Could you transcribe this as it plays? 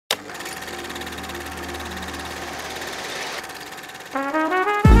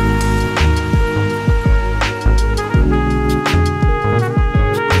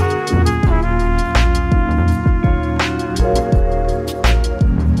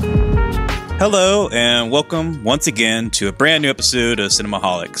Hello, and welcome once again to a brand new episode of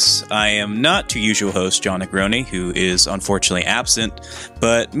Cinemaholics. I am not your usual host, John Negroni, who is unfortunately absent,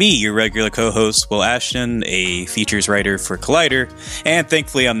 but me, your regular co-host, Will Ashton, a features writer for Collider, and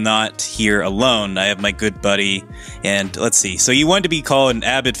thankfully I'm not here alone. I have my good buddy, and let's see, so you wanted to be called an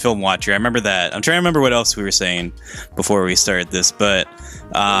avid film watcher, I remember that. I'm trying to remember what else we were saying before we started this, but...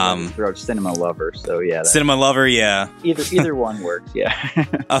 cinema lover, so yeah. Cinema lover, yeah. Either one works, yeah.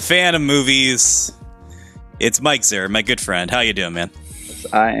 A fan of movies. It's Mike there, my good friend. How you doing, man?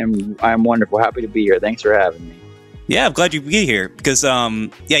 I'm wonderful. Happy to be here. Thanks for having me. Yeah, I'm glad you be here because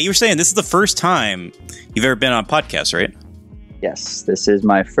yeah, you were saying this is the first time you've ever been on a podcast, right? Yes, this is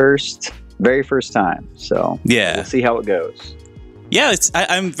my very first time. So yeah, we'll see how it goes. Yeah,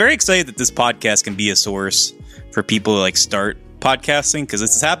 I'm very excited that this podcast can be a source for people to like start podcasting, because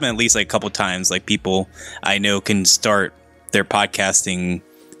it's happened at least like a couple times. Like people I know can start their podcasting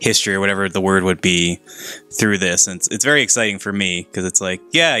history or whatever the word would be through this, and it's very exciting for me because it's like,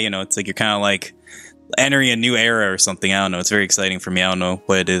 yeah, you know, it's like you're kind of like entering a new era or something. I don't know, it's very exciting for me. I don't know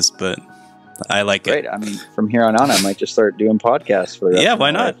what it is, but I like it. I mean, from here on I might just start doing podcasts for the rest yeah, of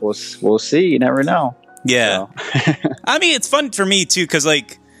why my not life. We'll see. You never know. Yeah. So. I mean, it's fun for me too because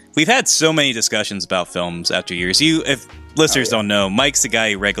like we've had so many discussions about films after years. If listeners don't know, Mike's the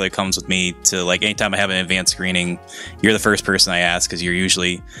guy who regularly comes with me to like anytime I have an advanced screening. You're the first person I ask because you're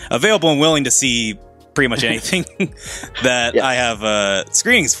usually available and willing to see pretty much anything that yes. I have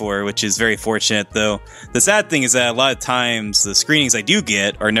screenings for, which is very fortunate. Though the sad thing is that a lot of times the screenings I do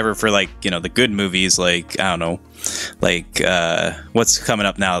get are never for like, you know, the good movies. Like, I don't know, like what's coming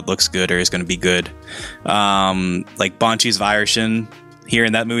up now that looks good or is going to be good. Like Banshees of Inisherin.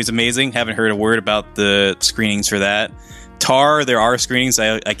 Hearing that movie's amazing. Haven't heard a word about the screenings for that. Tar, there are screenings.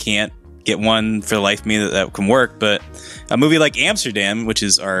 I can't get one for the life of me that can work, but a movie like Amsterdam, which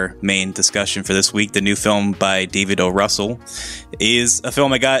is our main discussion for this week, the new film by David O. Russell, is a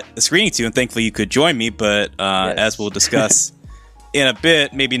film I got a screening to, and thankfully you could join me, but yes. As we'll discuss in a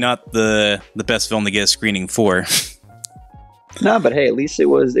bit, maybe not the best film to get a screening for. No, but hey, at least it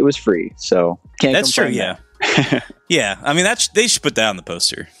was free, so can't That's true, complain. yeah. Yeah, I mean, they should put that on the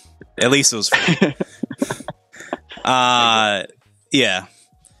poster. At least it was free. Yeah.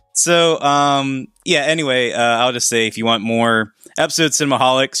 So, yeah, anyway, I'll just say if you want more episodes of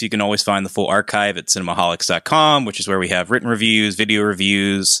Cinemaholics, you can always find the full archive at cinemaholics.com, which is where we have written reviews, video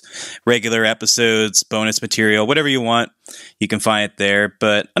reviews, regular episodes, bonus material, whatever you want. You can find it there.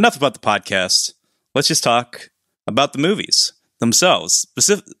 But enough about the podcast. Let's just talk about the movies themselves.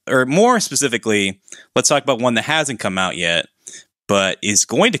 Or more specifically, let's talk about one that hasn't come out yet, but is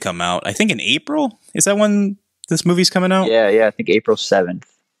going to come out, I think in April? Is that when this movie's coming out? Yeah, I think April 7th.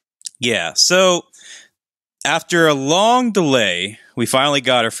 Yeah, so after a long delay, we finally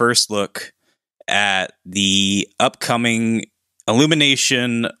got our first look at the upcoming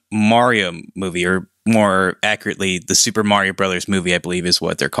Illumination Mario movie, or more accurately, the Super Mario Brothers movie, I believe is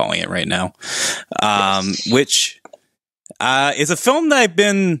what they're calling it right now, yes. Which is a film that I've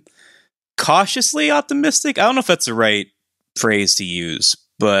been cautiously optimistic. I don't know if that's the right phrase to use,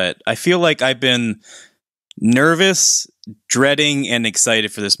 but I feel like I've been nervous, dreading, and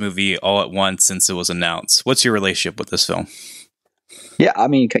excited for this movie all at once since it was announced. What's your relationship with this film? Yeah, I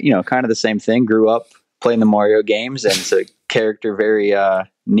mean, you know, kind of the same thing. Grew up playing the Mario games, and it's a character very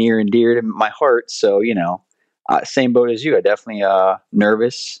near and dear to my heart. So, you know, same boat as you. I definitely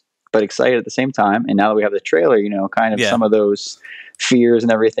nervous, but excited at the same time. And now that we have the trailer, you know, kind of some of those fears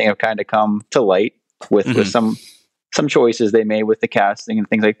and everything have kind of come to light with some choices they made with the casting and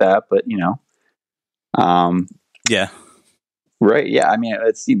things like that. But, you know, yeah. Right. Yeah. I mean,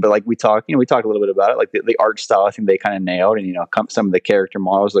 but like we talked a little bit about it, like the art style, I think they kind of nailed, and, you know, some of the character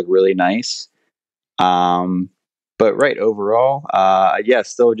models look really nice. But right. Overall, yeah,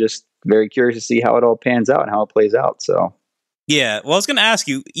 still just very curious to see how it all pans out and how it plays out. So, yeah. Well, I was going to ask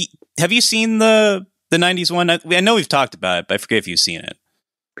you, have you seen the 90s one? I know we've talked about it, but I forget if you've seen it.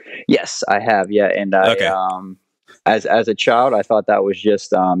 Yes, I have. Yeah. And as a child, I thought that was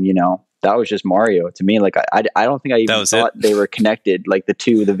just, you know, that was just Mario to me. Like, I don't think I even thought they were connected, like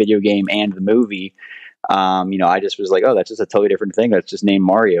the video game and the movie. You know, I just was like, oh, that's just a totally different thing. That's just named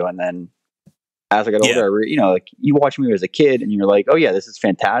Mario. And then as I got older, you know, like you watch me as a kid and you're like, oh yeah, this is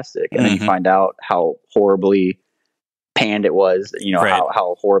fantastic. And then you find out how horribly panned it was, you know,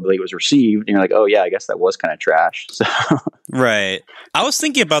 how horribly it was received. And you're like, oh yeah, I guess that was kind of trash. So. Right. I was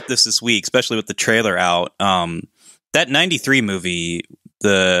thinking about this week, especially with the trailer out. That 93 movie,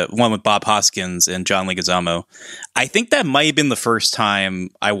 the one with Bob Hoskins and John Leguizamo, I think that might have been the first time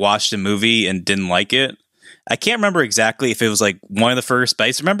I watched a movie and didn't like it. I can't remember exactly if it was like one of the first, but I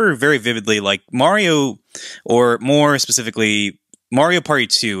just remember very vividly like Mario, or more specifically Mario Party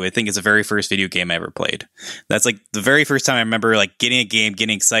 2, I think is the very first video game I ever played. That's like the very first time I remember like getting a game,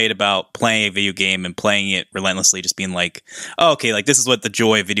 getting excited about playing a video game and playing it relentlessly, just being like, oh, okay, like this is what the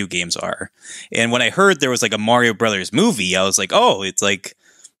joy of video games are. And when I heard there was like a Mario Brothers movie, I was like, oh, it's like,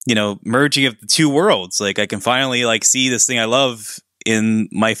 you know, merging of the two worlds. Like I can finally like see this thing I love in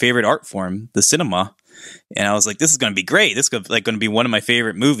my favorite art form, the cinema. And I was like, this is going to be great. This is like going to be one of my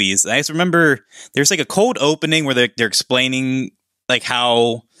favorite movies. And I just remember there's like a cold opening where they're explaining like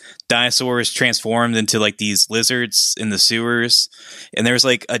how dinosaurs transformed into like these lizards in the sewers. And there's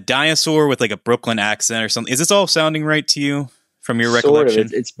like a dinosaur with like a Brooklyn accent or something. Is this all sounding right to you from your recollection? Sort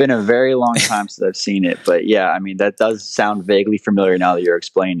of. It's been a very long time since I've seen it, but yeah, I mean, that does sound vaguely familiar now that you're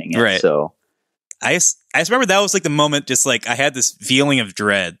explaining it. Right. So I just remember that was like the moment, just like I had this feeling of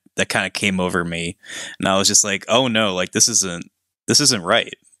dread that kind of came over me. And I was just like, oh no, like this isn't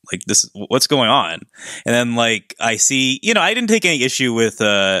right. Like this, what's going on? And then like I see, you know, I didn't take any issue with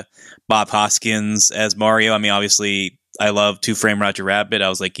Bob Hoskins as Mario. I mean, obviously I love Two Frame Roger Rabbit. I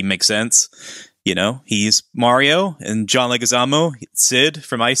was like, he makes sense. You know, he's Mario, and John Leguizamo, Sid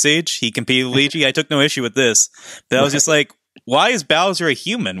from Ice Age. He competed with Luigi. I took no issue with this. But I was just like, why is Bowser a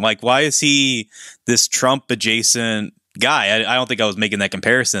human? Like, why is he this Trump adjacent guy? I don't think I was making that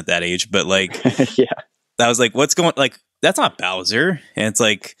comparison at that age, but like, yeah, I was like, what's going, like, that's not Bowser. And it's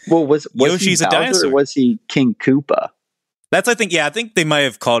like, well, was Yoshi's he a Bowser, dinosaur. or was he King Koopa? That's, I think they might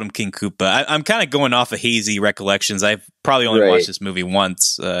have called him King Koopa. I'm kind of going off of hazy recollections. I've probably only watched this movie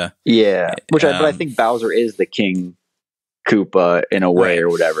once. Yeah, but I think Bowser is the King Koopa in a way, or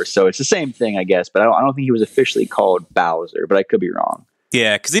whatever. So it's the same thing, I guess. But I don't think he was officially called Bowser. But I could be wrong.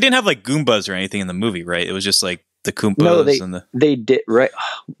 Yeah, because they didn't have like Goombas or anything in the movie, right? It was just like the Koopas. No, they did, right?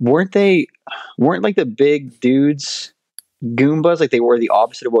 Weren't like the big dudes Goombas? Like they were the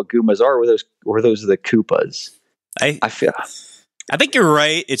opposite of what Goombas are. Were those the Koopas? I think you're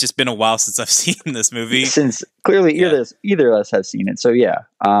right. It's just been a while since I've seen this movie. Since clearly either of us have seen it. So yeah.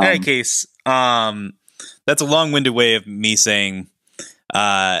 In any case, that's a long-winded way of me saying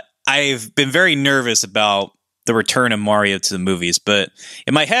I've been very nervous about the return of Mario to the movies, but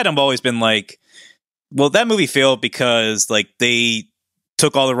in my head, I've always been like, well, that movie failed because like they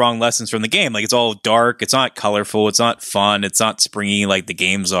took all the wrong lessons from the game. Like it's all dark, it's not colorful, it's not fun, it's not springy like the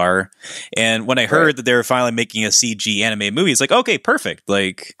games are. And when I heard that they were finally making a CG animated movie, it's like, okay, perfect.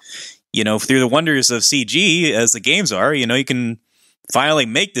 Like, you know, through the wonders of CG as the games are, you know, you can finally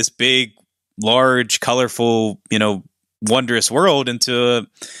make this big, large, colorful, you know, wondrous world into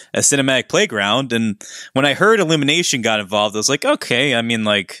a cinematic playground. And when I heard Illumination got involved, I was like, okay, I mean,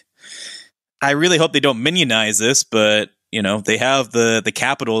 like, I really hope they don't minionize this, but you know, they have the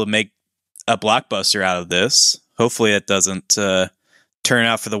capital to make a blockbuster out of this. Hopefully it doesn't turn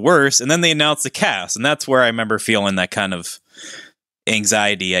out for the worse. And then they announced the cast, and that's where I remember feeling that kind of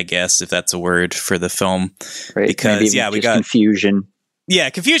anxiety, I guess, if that's a word for the film. Right. Because we got confusion. Yeah,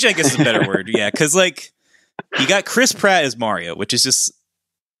 confusion, I guess, is a better word. Yeah, because like you got Chris Pratt as Mario, which is just,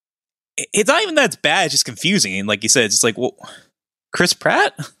 it's not even that it's bad, it's just confusing. And like you said, it's just like, well, Chris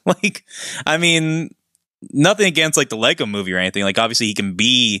Pratt? Like, I mean, nothing against like the Lego movie or anything. Like, obviously he can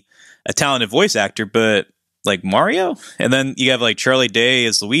be a talented voice actor, but like Mario? And then you have like Charlie Day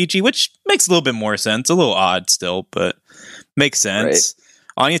as Luigi, which makes a little bit more sense. A little odd still, but makes sense.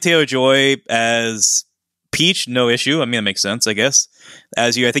 Right. Anya Taylor-Joy as Peach, no issue. I mean, that makes sense, I guess. I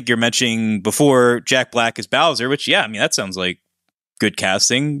think you're mentioning before, Jack Black as Bowser, which, yeah, I mean, that sounds like good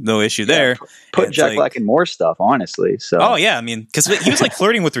casting, no issue there. Put Jack Black in more stuff, honestly. So, oh yeah, I mean, because he was like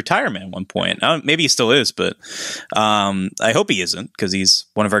flirting with retirement at one point. Maybe he still is, but I hope he isn't, because he's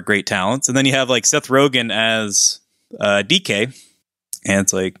one of our great talents. And then you have like Seth Rogen as DK, and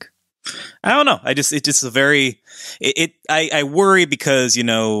it's like, I don't know. I worry because, you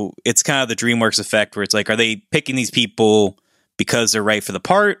know, it's kind of the DreamWorks effect where it's like, are they picking these people because they're right for the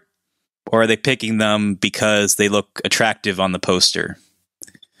part? Or are they picking them because they look attractive on the poster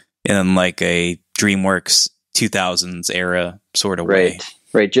in like a DreamWorks 2000s era sort of way?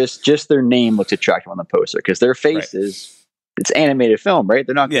 Right. Just their name looks attractive on the poster because their faces, it's animated film, right?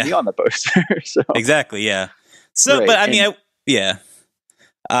 They're not going to be on the poster. So exactly. Yeah. So, but I mean,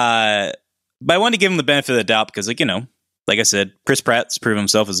 but I wanted to give him the benefit of the doubt because, like, you know, like I said, Chris Pratt's proven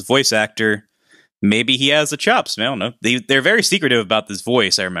himself as a voice actor. Maybe he has the chops. I don't know. They're very secretive about this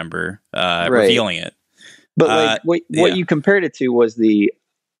voice. I remember revealing it. But like what you compared it to was the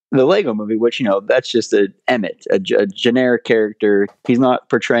Lego movie, which, you know, that's just a Emmett, a generic character. He's not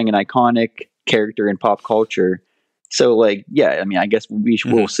portraying an iconic character in pop culture. So, like, yeah, I mean, I guess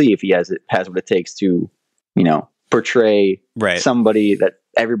we'll see if he has what it takes to portray somebody that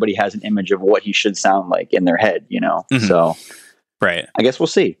everybody has an image of what he should sound like in their head, So right. I guess we'll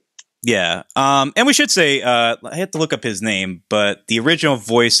see. Yeah. And we should say, I had to look up his name, but the original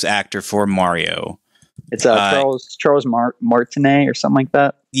voice actor for Mario. It's Charles Martinet or something like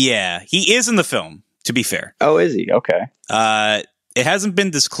that. Yeah, he is in the film, to be fair. Oh, is he? Okay. It hasn't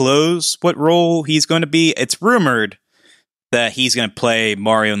been disclosed what role he's going to be. It's rumored that he's going to play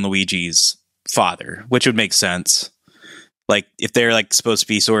Mario and Luigi's father, which would make sense. Like, if they're like supposed to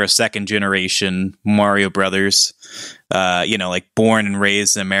be sort of second generation Mario brothers, like born and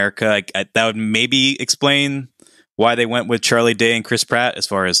raised in America, that would maybe explain why they went with Charlie Day and Chris Pratt as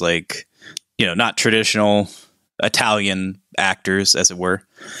far as like, not traditional Italian actors, as it were.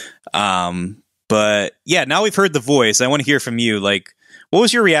 But yeah, now we've heard the voice. I want to hear from you. Like, what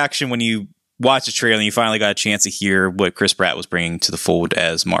was your reaction when you watched the trailer and you finally got a chance to hear what Chris Pratt was bringing to the fold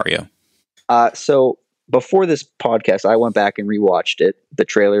as Mario? So before this podcast, I went back and rewatched the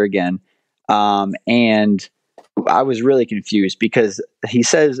trailer again. And I was really confused because he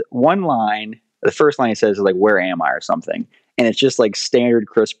says one line, the first line he says is like, "Where am I?" or something. And it's just like standard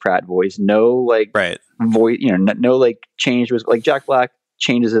Chris Pratt voice. No like voice, no like change. Was like Jack Black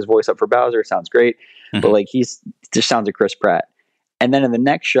changes his voice up for Bowser. It sounds great. Mm-hmm. But like just sounds like Chris Pratt. And then in the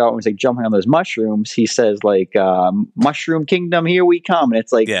next shot, when he's like jumping on those mushrooms, he says like, "Mushroom Kingdom, here we come." And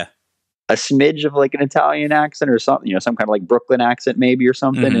it's like, a smidge of like an Italian accent or something, some kind of like Brooklyn accent maybe or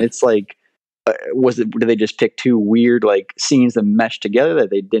something. Mm-hmm. And it's like, did they just pick two weird like scenes that meshed together that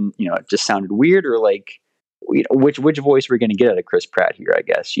they didn't, it just sounded weird, or like, which voice we're going to get out of Chris Pratt here, I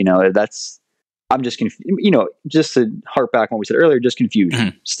guess, I'm just confused, just to harp back on what we said earlier, just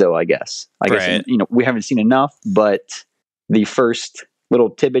confusion still, I guess, we haven't seen enough, but the first little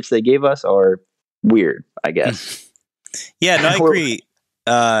tidbits they gave us are weird, I guess. Yeah, no, I agree.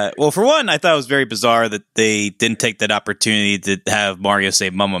 Well, for one, I thought it was very bizarre that they didn't take that opportunity to have Mario say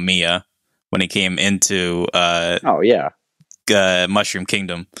 "Mamma Mia" when he came into Mushroom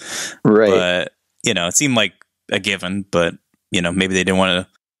Kingdom. Right. But, it seemed like a given, but, maybe they didn't want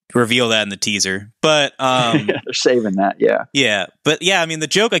to reveal that in the teaser. But they're saving that, yeah. Yeah. But yeah, I mean, the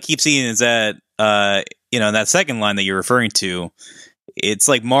joke I keep seeing is that in that second line that you're referring to, it's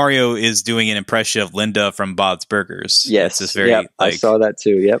like Mario is doing an impression of Linda from Bob's Burgers. Yes, it's very, I saw that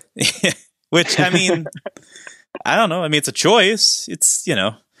too. Yep. Which, I mean, I don't know. I mean, it's a choice. It's,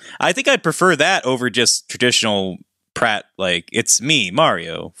 I think I'd prefer that over just traditional Pratt, like, "It's me,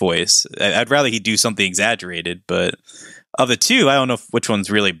 Mario" voice. I'd rather he do something exaggerated, but of the two, I don't know which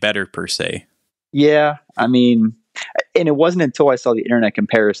one's really better per se. Yeah, I mean, and it wasn't until I saw the internet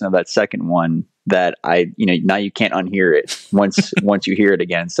comparison of that second one that now you can't unhear it once you hear it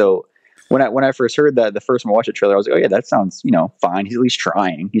again. So when I first heard that, the first time I watched the trailer, I was like, "Oh yeah, that sounds, fine. He's at least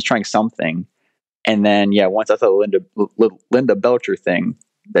trying. He's trying something." And then, once I saw the Linda Belcher thing,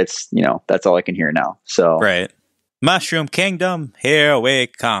 that's all I can hear now. So right. Mushroom Kingdom, here we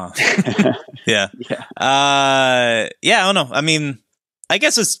come. Yeah. I don't know. I mean, I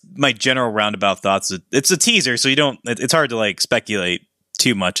guess it's my general roundabout thoughts. It's a teaser, so it's hard to like speculate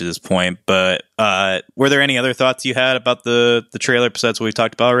too much at this point. But were there any other thoughts you had about the trailer besides what we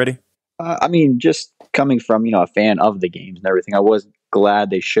talked about already? I mean, just coming from, a fan of the games and everything, I was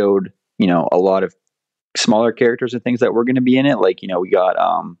glad they showed, a lot of smaller characters and things that were going to be in it. Like, we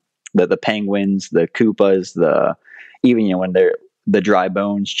got the penguins, the Koopas, even when they're the dry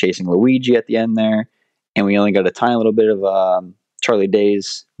bones chasing Luigi at the end there. And we only got a tiny little bit of Charlie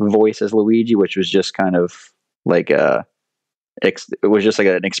Day's voice as Luigi, which was just kind of like it was just like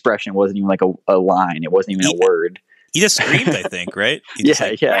an expression. It wasn't even like a line. It wasn't even a word. He just screamed, I think, right?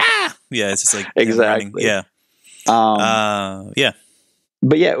 Yeah. Ah! Yeah, it's just like exactly. Yeah. Yeah.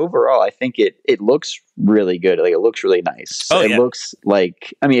 But yeah, overall, I think it looks really good. Like, it looks really nice. It looks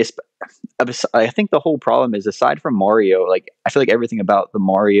like, I mean, I think the whole problem is, aside from Mario, like, I feel like everything about the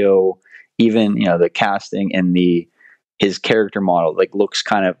Mario, even, the casting and his character model, like, looks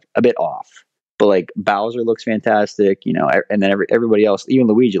kind of a bit off. But like, Bowser looks fantastic, and then everybody else, even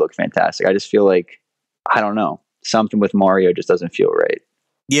Luigi, looked fantastic. I just feel like, I don't know, something with Mario just doesn't feel right.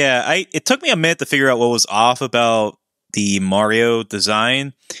 Yeah, it took me a minute to figure out what was off about the Mario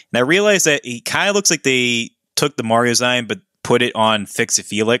design, and I realized that he kind of looks like they took the Mario design but put it on Fix-It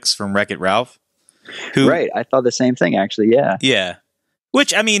Felix from Wreck-It Ralph. Right, I thought the same thing, actually. Yeah.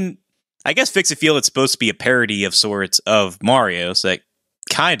 Which, I mean, I guess Fix-It Felix is supposed to be a parody of sorts of Mario, so that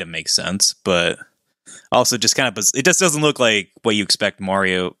kind of makes sense, but also just kind of, it just doesn't look like what you expect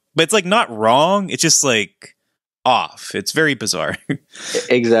Mario. But it's like not wrong, it's just like off. It's very bizarre.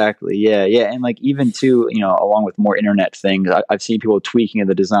 Exactly. Yeah. And like, even too, along with more internet things, I've seen people tweaking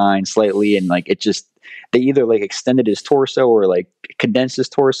the design slightly, and like, it just, they either like extended his torso or like condensed his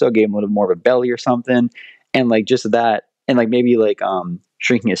torso, gave him a little more of a belly or something, and like just that, and like maybe like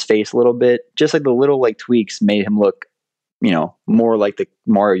shrinking his face a little bit, just like the little like tweaks made him look, more like the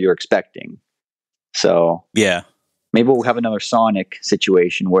Mario you're expecting. So yeah, maybe we'll have another Sonic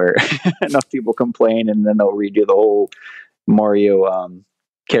situation where enough people complain and then they'll redo the whole Mario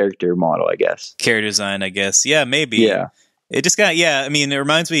character model, I guess. Character design, I guess. Yeah, maybe. Yeah. It just got, I mean, it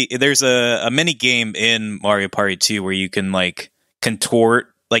reminds me, there's a mini game in Mario Party 2 where you can like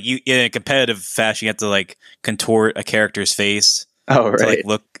contort, like you in a competitive fashion, you have to like contort a character's face. Oh, right. To like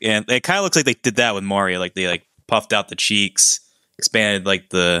look, and it kind of looks like they did that with Mario. Like they like puffed out the cheeks, expanded like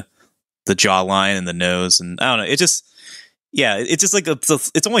the jawline and the nose, and I don't know. It just, it's just like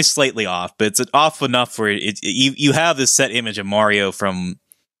it's only slightly off, but it's off enough where you have this set image of Mario from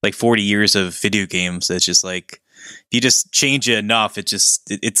like 40 years of video games. That's just like, if you just change it enough,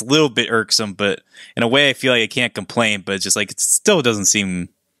 it's a little bit irksome. But in a way, I feel like I can't complain. But it's just like it still doesn't seem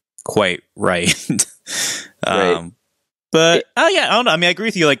quite right. Right. But I don't know. I mean, I agree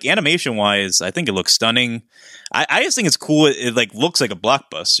with you. Like animation wise, I think it looks stunning. I just think it's cool. It like looks like a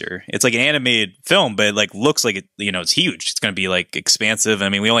blockbuster. It's like an animated film, but it like looks like it. It's huge. It's going to be like expansive. I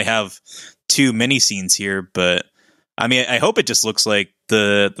mean, we only have 2 mini scenes here, but I mean, I hope it just looks like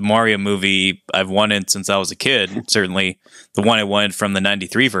the Mario movie I've wanted since I was a kid. Certainly, the one I wanted from the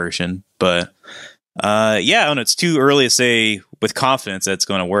 '93 version. But I don't know. It's too early to say with confidence that it's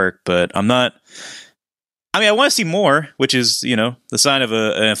going to work. But I'm not. I mean, I want to see more, which is, the sign of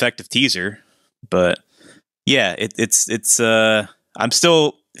an effective teaser. But yeah, it's I'm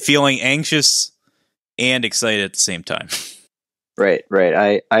still feeling anxious and excited at the same time. Right.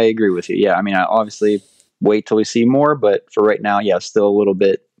 I agree with you. Yeah, I mean, I obviously wait till we see more, but for right now, still a little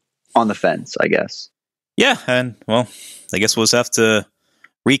bit on the fence, I guess. Yeah, and well, I guess we'll just have to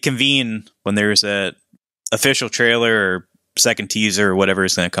reconvene when there's an official trailer or second teaser or whatever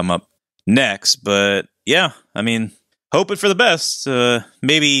is going to come up next. But yeah, I mean, hoping for the best.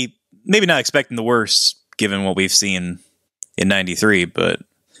 Maybe not expecting the worst given what we've seen in '93, but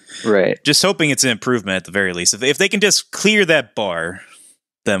right, just hoping it's an improvement at the very least. If they can just clear that bar,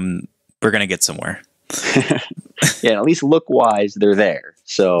 then we're gonna get somewhere. Yeah, at least look wise, they're there.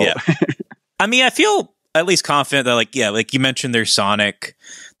 So yeah, I mean, I feel at least confident that like you mentioned, there's Sonic.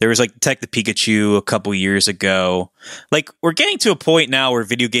 There was like Detective Pikachu a couple years ago. Like we're getting to a point now where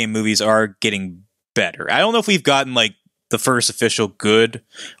video game movies are getting better. I don't know if we've gotten like the first official good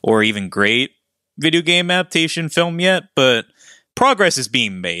or even great video game adaptation film yet, but progress is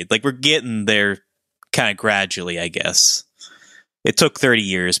being made. Like we're getting there kind of gradually, I guess. It took 30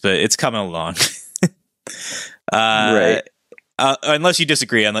 years, but it's coming along. Right. Unless you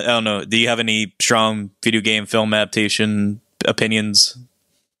disagree, I don't know. Do you have any strong video game film adaptation opinions?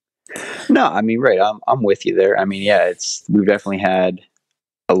 No, I mean, right. I'm with you there. I mean, yeah, we've definitely had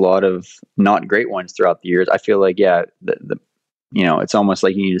a lot of not great ones throughout the years. I feel like, it's almost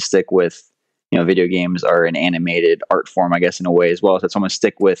like you need to stick with, video games are an animated art form, I guess, in a way as well. So it's almost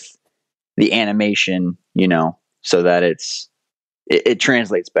stick with the animation, so that it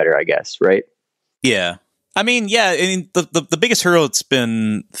translates better, I guess. Right. Yeah. I mean, the biggest hurdle that's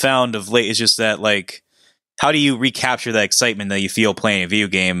been found of late is just that, like, how do you recapture that excitement that you feel playing a video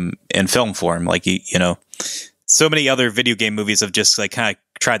game in film form? Like, so many other video game movies have just like kind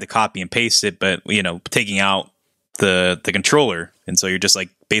of tried to copy and paste it, but taking out the controller, and so you're just like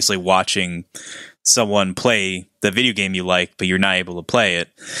basically watching someone play the video game you like, but you're not able to play it,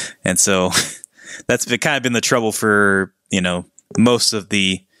 and so that's kind of been the trouble for most of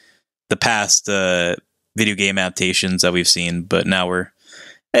the past video game adaptations that we've seen. But now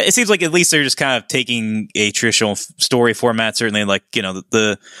it seems like at least they're just kind of taking a traditional story format. Certainly, like,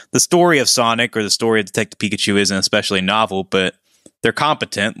 the story of Sonic or the story of Detective Pikachu isn't especially novel, but they're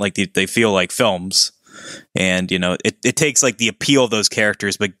competent. Like they feel like films, and it takes like the appeal of those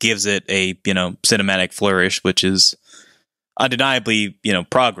characters, but gives it a cinematic flourish, which is undeniably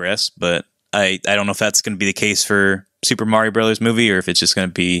progress. But I don't know if that's going to be the case for Super Mario Brothers movie, or if it's just going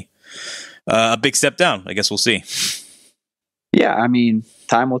to be a big step down. I guess we'll see. Yeah, I mean,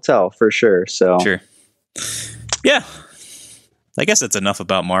 time will tell for sure. So sure. Yeah. I guess that's enough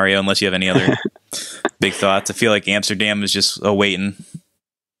about Mario, unless you have any other big thoughts. I feel like Amsterdam is just awaiting.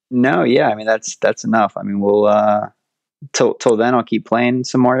 No, yeah, I mean that's enough. I mean, we'll till then I'll keep playing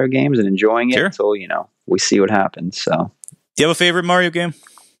some Mario games and enjoying it until we see what happens. So, do you have a favorite Mario game?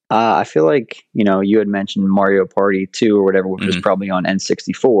 I feel like you had mentioned Mario Party 2 or whatever, which was probably on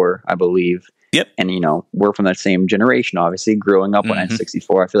N64, I believe. Yep. And we're from that same generation, obviously, growing up on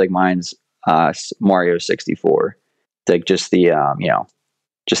N64. I feel like mine's Mario 64. Like just the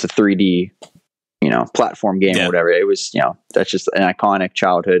just the 3D platform game or whatever. It was, that's just an iconic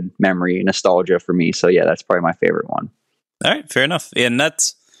childhood memory, nostalgia for me. So yeah, that's probably my favorite one. All right, fair enough. And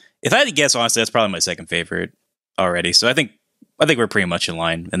that's, if I had to guess, honestly, that's probably my second favorite already. So I think we're pretty much in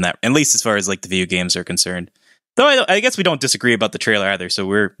line in that, at least as far as like the video games are concerned. Though I guess we don't disagree about the trailer either. So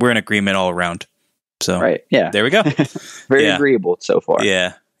we're in agreement all around. So right, yeah, there we go. Very agreeable so far.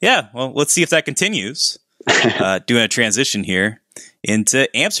 Yeah. Well, let's see if that continues. Doing a transition here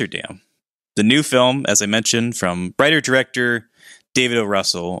into Amsterdam, the new film, as I mentioned, from writer-director David O.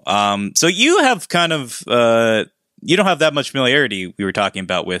 Russell. So you have kind of, you don't have that much familiarity, we were talking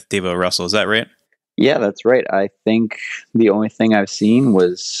about, with David O. Russell. Is that right? Yeah, that's right. I think the only thing I've seen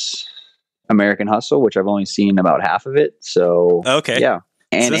was American Hustle, which I've only seen about half of it. So, okay. Yeah.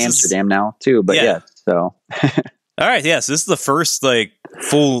 And so Amsterdam now, too. But yeah so. All right, yeah. So this is the first, like,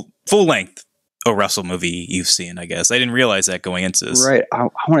 full-length O. Russell movie you've seen, I guess. I didn't realize that going into this. Right. I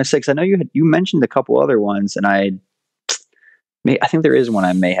want to say, because I know you mentioned a couple other ones, and I think there is one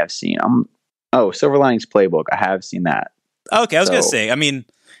I may have seen. Silver Linings Playbook. I have seen that. Okay, I was going to say, I mean,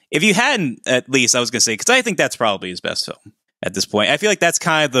 if you hadn't, at least, I was going to say, because I think that's probably his best film at this point. I feel like that's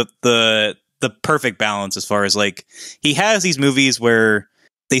kind of the perfect balance as far as, like, he has these movies where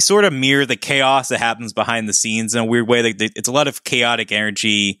they sort of mirror the chaos that happens behind the scenes in a weird way. Like, it's a lot of chaotic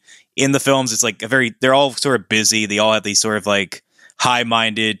energy in the films. It's like they're all sort of busy. They all have these sort of like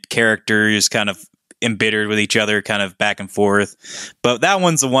high-minded characters kind of embittered with each other, kind of back and forth. But that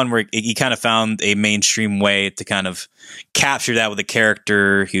one's the one where he kind of found a mainstream way to kind of capture that with a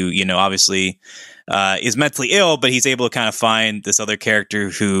character who, obviously is mentally ill, but he's able to kind of find this other character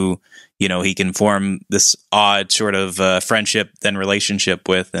who, he can form this odd sort of friendship, then relationship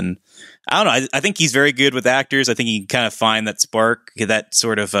with. And I don't know. I think he's very good with actors. I think he can kind of find that spark, that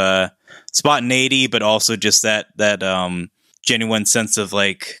sort of spontaneity, but also just that genuine sense of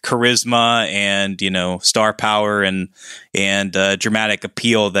like charisma and, star power and dramatic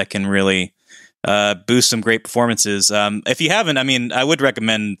appeal that can really boost some great performances. If you haven't, I mean, I would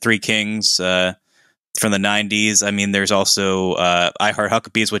recommend Three Kings from the 90s. I mean, there's also I Heart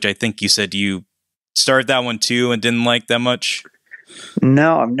Huckabees, which I think you said you started that one too and didn't like that much.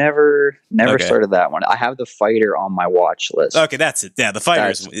 No, I've never started that one. I have The Fighter on my watch list. Okay, that's it. Yeah, The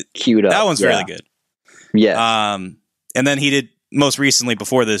Fighter's queued up. That one's really good. Yeah. And then he did most recently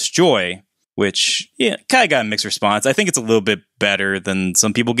before this Joy, which kind of got a mixed response. I think it's a little bit better than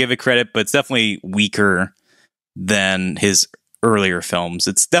some people give it credit, but it's definitely weaker than his earlier films.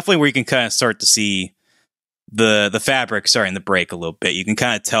 It's definitely where you can kind of start to see the fabric starting to break a little bit. You can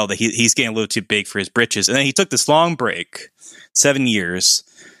kind of tell that he's getting a little too big for his britches. And then he took this long break, 7 years,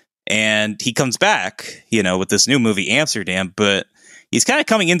 and he comes back, with this new movie, Amsterdam, but he's kind of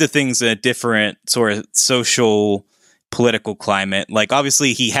coming into things in a different sort of social, political climate. Like,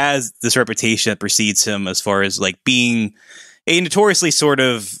 obviously, he has this reputation that precedes him as far as, like, being a notoriously sort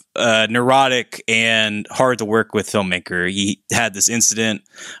of neurotic and hard to work with filmmaker. He had this incident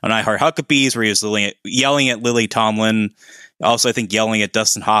on I Heart Huckabees where he was yelling at Lily Tomlin. Also, I think yelling at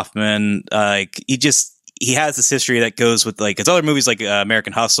Dustin Hoffman. He has this history that goes with like his other movies, like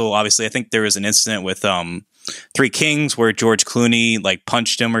American Hustle. Obviously, I think there was an incident with Three Kings where George Clooney like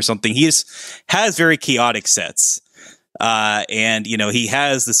punched him or something. He just has very chaotic sets. And, he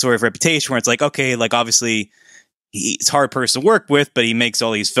has this sort of reputation where it's like, okay, like obviously he's a hard person to work with, but he makes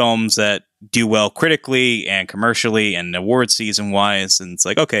all these films that do well critically and commercially and award season wise. And it's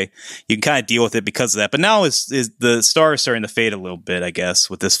like, okay, you can kind of deal with it because of that. But now is the star is starting to fade a little bit, I guess,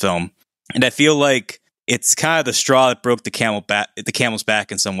 with this film. And I feel like it's kind of the straw that broke the camel's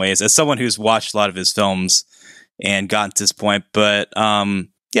back in some ways, as someone who's watched a lot of his films and gotten to this point. But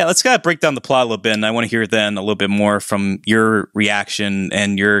let's kind of break down the plot a little bit. And I want to hear then a little bit more from your reaction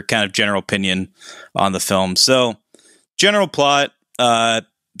and your kind of general opinion on the film. So, general plot,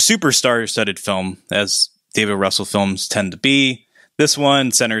 super star-studded film, as David O. Russell films tend to be. This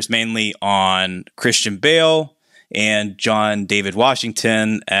one centers mainly on Christian Bale and John David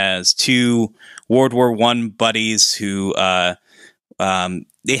Washington as two World War I buddies who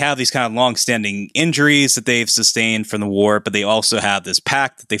they have these kind of long-standing injuries that they've sustained from the war, but they also have this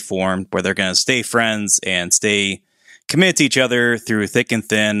pact that they formed where they're going to stay friends and stay committed to each other through thick and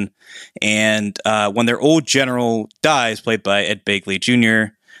thin. And when their old general dies, played by Ed Begley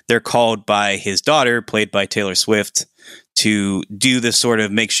Jr., they're called by his daughter, played by Taylor Swift, to do this sort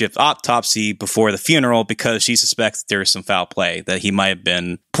of makeshift autopsy before the funeral because she suspects there's some foul play, that he might have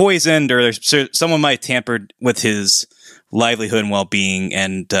been poisoned or someone might have tampered with his livelihood and well-being,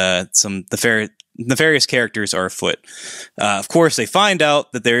 and some nefarious characters are afoot. Of course, they find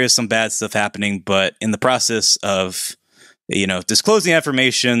out that there is some bad stuff happening, but in the process of disclosing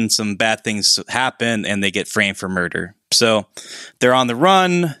information, some bad things happen and they get framed for murder. So they're on the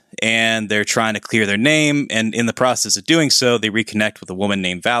run and they're trying to clear their name. And in the process of doing so, they reconnect with a woman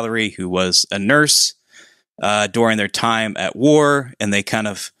named Valerie, who was a nurse during their time at war. And they kind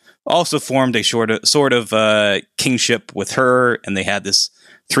of also formed a sort of kingship with her. And they had this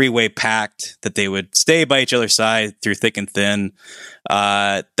three-way pact that they would stay by each other's side through thick and thin.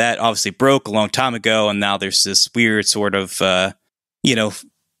 That obviously broke a long time ago, and now there's this weird sort of,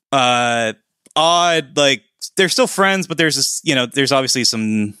 odd, like, they're still friends, but there's this, there's obviously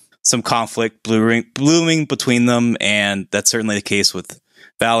some conflict blooming between them, and that's certainly the case with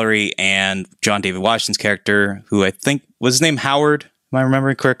Valerie and John David Washington's character, who I think was his name Howard. Am I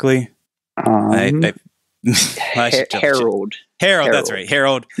remembering correctly? Harold. Harold, that's right.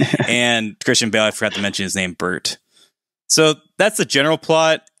 Harold. And Christian Bale, I forgot to mention his name, Bert. So that's the general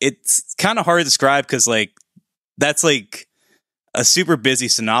plot. It's kind of hard to describe because, like, that's like a super busy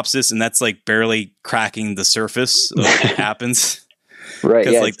synopsis, and that's like barely cracking the surface of what happens. Right.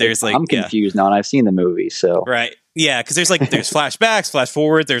 Yeah, like there's like I'm confused now, and I've seen the movie, so right. Yeah, because there's flashbacks, flash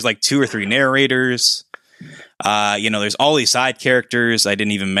forward. There's like 2 or 3 narrators. There's all these side characters. I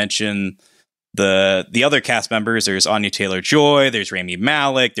didn't even mention the other cast members. There's Anya Taylor-Joy, there's Rami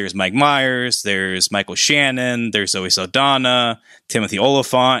Malek, there's Mike Myers, there's Michael Shannon, there's Zoe Saldana, Timothy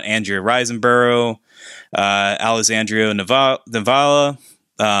Olyphant, Andrea Riseborough, Alessandro Nivola,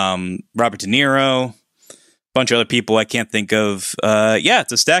 Robert De Niro, a bunch of other people I can't think of.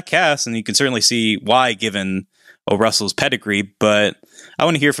 It's a stacked cast, and you can certainly see why, given O. Russell's pedigree. But I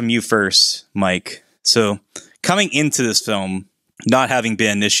want to hear from you first, Mike. So coming into this film, not having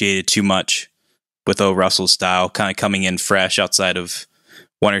been initiated too much with O. Russell's style, kind of coming in fresh outside of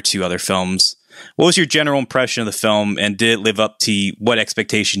 1 or 2 other films, what was your general impression of the film, and did it live up to what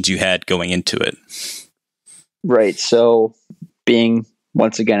expectations you had going into it? Right. So being,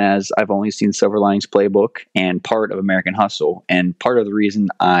 once again, as I've only seen Silver Linings Playbook and part of American Hustle, and part of the reason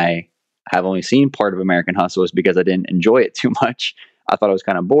I have only seen part of American Hustle is because I didn't enjoy it too much. I thought it was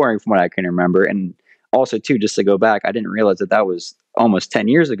kind of boring from what I can remember. And also, too, just to go back, I didn't realize that was almost 10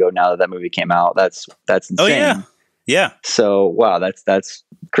 years ago now that movie came out. That's insane. Oh, yeah. Yeah. So, wow, that's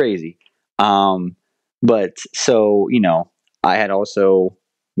crazy. But so, I had also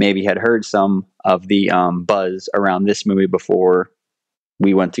maybe had heard some of the buzz around this movie before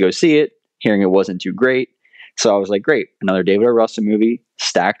we went to go see it, hearing it wasn't too great. So I was like, great, another David O. Russell movie,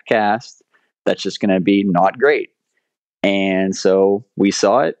 stacked cast, that's just going to be not great. And so we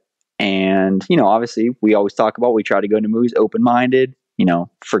saw it. And, obviously we always talk about, we try to go into movies open-minded,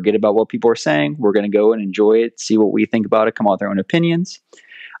 forget about what people are saying. We're going to go and enjoy it, see what we think about it, come out with our own opinions.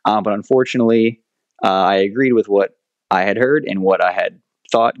 But unfortunately, I agreed with what I had heard and what I had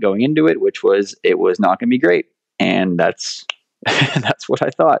thought going into it, which was it was not going to be great. And that's what I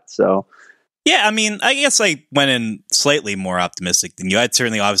thought. So, yeah, I mean, I guess I went in slightly more optimistic than you. I'd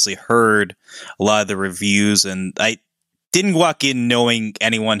certainly obviously heard a lot of the reviews, and I didn't walk in knowing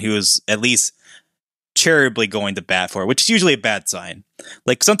anyone who was at least charitably going to bat for it, which is usually a bad sign.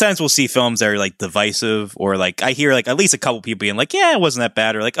 Like, sometimes we'll see films that are like divisive, or like I hear like at least a couple people being like, yeah, it wasn't that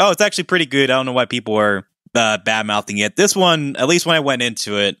bad, or like, oh, it's actually pretty good. I don't know why people are bad mouthing it. This one, at least when I went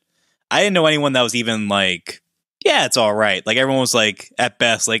into it, I didn't know anyone that was even like, yeah, it's all right. Like, everyone was like, at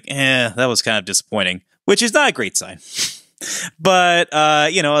best, like, that was kind of disappointing, which is not a great sign. But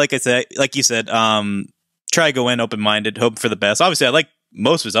like I said, like you said, try to go in open-minded, hope for the best. Obviously, I like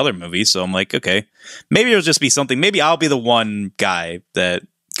most of his other movies, so I'm like, okay, maybe it'll just be something. Maybe I'll be the one guy that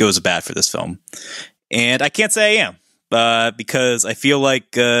goes bad for this film. And I can't say I am, because I feel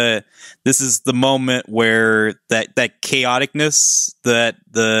like this is the moment where that chaoticness, that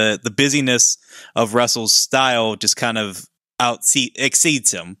the busyness of Russell's style just kind of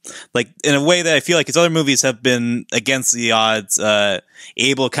exceeds him, like in a way that I feel like his other movies have been against the odds,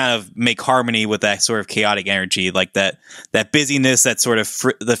 able to kind of make harmony with that sort of chaotic energy, like that busyness, that sort of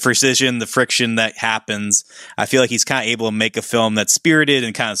the precision, the friction that happens. I feel like he's kind of able to make a film that's spirited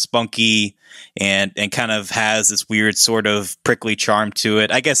and kind of spunky and kind of has this weird sort of prickly charm to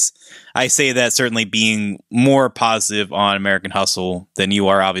it. I guess I say that certainly being more positive on American Hustle than you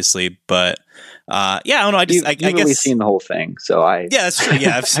are, obviously, but I don't know. I guess really seen the whole thing, so that's true.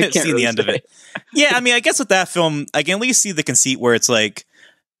 Yeah, I've seen really the end of it. Yeah, I mean, I guess with that film, I can at least see the conceit where it's like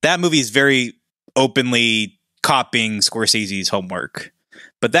that movie is very openly copying Scorsese's Homework,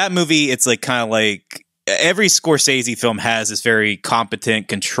 but that movie, it's like kind of like every Scorsese film has this very competent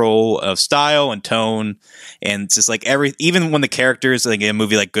control of style and tone, and it's just like even when the characters, like in a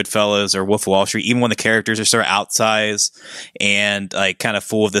movie like Goodfellas or Wolf of Wall Street, even when the characters are sort of outsized and like kind of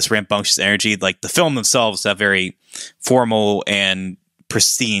full of this rambunctious energy, like the film themselves have very formal and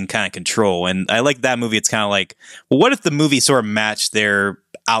pristine kind of control. And I like that movie. It's kind of like, well, what if the movie sort of matched their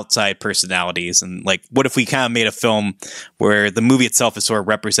outside personalities, and like what if we kind of made a film where the movie itself is sort of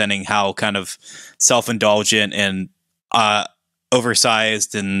representing how kind of self-indulgent and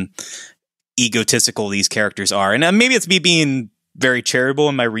oversized and egotistical these characters are. And maybe it's me being very charitable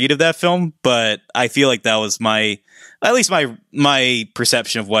in my read of that film, but I feel like that was at least my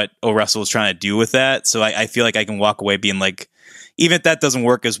perception of what O. Russell was trying to do with that. So I feel like I can walk away being like, even if that doesn't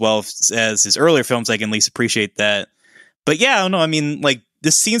work as well as his earlier films, I can at least appreciate that. But yeah, I don't know. I mean, like,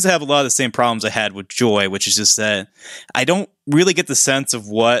 this seems to have a lot of the same problems I had with Joy, which is just that I don't really get the sense of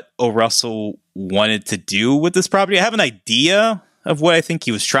what O. Russell wanted to do with this property. I have an idea of what I think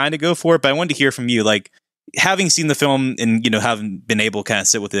he was trying to go for, but I wanted to hear from you, like, having seen the film and, having been able to kind of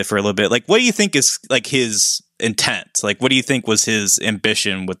sit with it for a little bit, like, what do you think is, like, his intent? Like, what do you think was his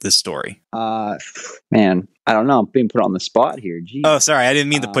ambition with this story? Man, I don't know. I'm being put on the spot here. Jeez. Oh, sorry. I didn't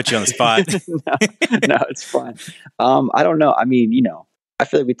mean to put you on the spot. No, it's fine. I don't know. I mean, I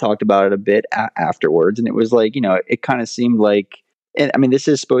feel like we talked about it a bit afterwards, and it was like, it kind of seemed like, and I mean, this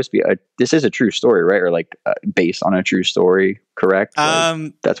is supposed to be this is a true story, right? Or like based on a true story, correct?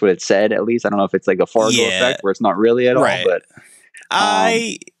 Like, that's what it said, at least. I don't know if it's like a Fargo effect where it's not really at all, but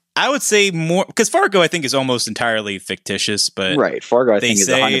I would say more, because Fargo, I think, is almost entirely fictitious, but right. Fargo, I think, is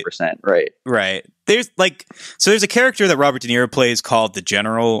 100% right. Right. There's a character that Robert De Niro plays called the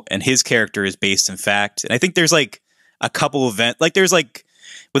General, and his character is based in fact. And I think there's like a couple events, like there's like,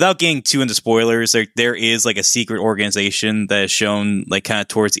 without getting too into spoilers, there is like a secret organization that is shown like kind of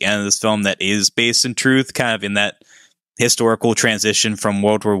towards the end of this film that is based in truth, kind of in that historical transition from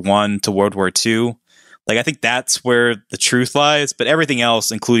World War I to World War II. Like, I think that's where the truth lies, but everything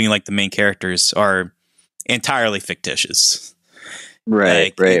else, including like the main characters, are entirely fictitious.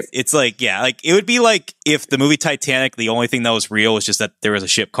 Right, like, right. It's like, yeah, like it would be like if the movie Titanic, the only thing that was real was just that there was a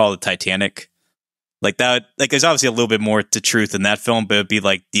ship called the Titanic. Like that, like there's obviously a little bit more to truth in that film, but it'd be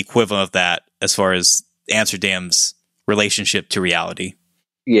like the equivalent of that as far as Amsterdam's relationship to reality.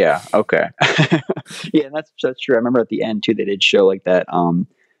 Yeah. Okay. Yeah, and that's true. I remember at the end too, they did show like that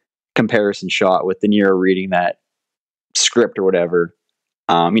comparison shot with De Niro reading that script or whatever,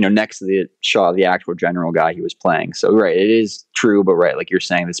 next to the shot of the actual general guy he was playing. So right, it is true, but right, like you're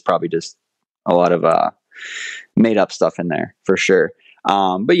saying, there's probably just a lot of made up stuff in there for sure.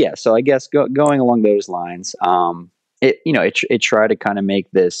 But yeah, so I guess going along those lines, it tried to kind of make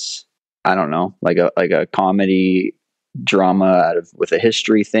this, I don't know, like a comedy drama with a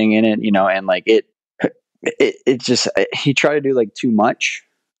history thing in it, and like it just, he tried to do like too much,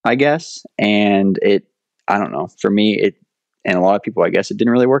 I guess. And I don't know, for me, and a lot of people, I guess, it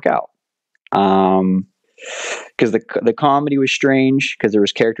didn't really work out. Because the comedy was strange, because there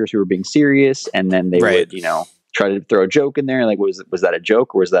was characters who were being serious, and then they would, try to throw a joke in there. Like, was that a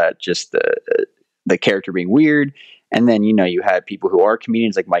joke, or was that just the character being weird? And then, you had people who are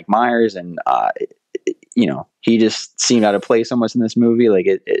comedians like Mike Myers, and he just seemed out of place almost in this movie. Like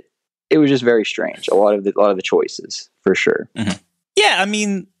it was just very strange. A lot of the choices, for sure. Mm-hmm. Yeah, I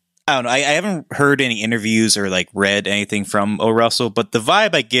mean, I don't know. I haven't heard any interviews or like read anything from O. Russell, but the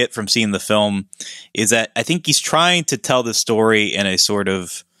vibe I get from seeing the film is that I think he's trying to tell the story in a sort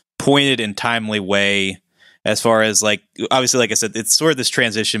of pointed and timely way. As far as like, obviously, like I said, it's sort of this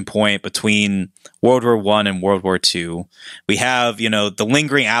transition point between World War I and World War II. We have, the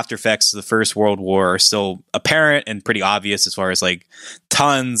lingering after effects of the First World War are still apparent and pretty obvious, as far as like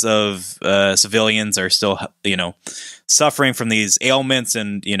tons of civilians are still, suffering from these ailments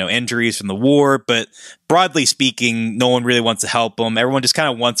and, injuries from the war. But broadly speaking, no one really wants to help them. Everyone just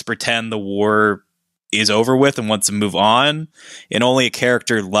kind of wants to pretend the war is over with and wants to move on. And only a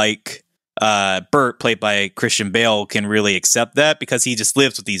character like Bert, played by Christian Bale, can really accept that, because he just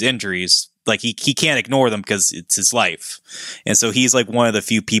lives with these injuries. Like he can't ignore them because it's his life. And so he's like one of the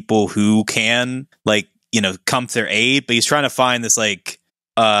few people who can come to their aid, but he's trying to find this like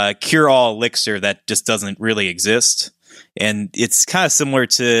cure-all elixir that just doesn't really exist. And it's kind of similar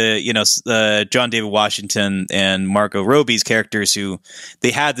to, John David Washington and Margot Robbie's characters, who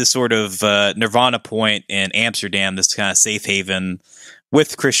they had this sort of nirvana point in Amsterdam, this kind of safe haven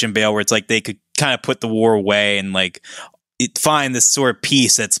with Christian Bale, where it's like they could kind of put the war away, and like find this sort of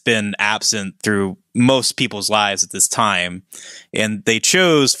peace that's been absent through most people's lives at this time. And they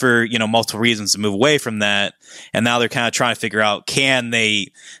chose, for, you know, multiple reasons, to move away from that. And now they're kind of trying to figure out, can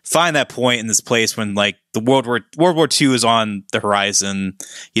they find that point in this place when, like, the World War II is on the horizon,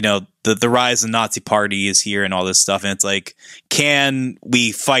 you know, the rise of the Nazi Party is here and all this stuff. And it's like, can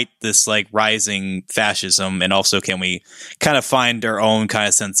we fight this, like, rising fascism? And also, can we kind of find our own kind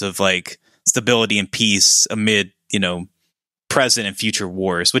of sense of, like, stability and peace amid, you know, present and future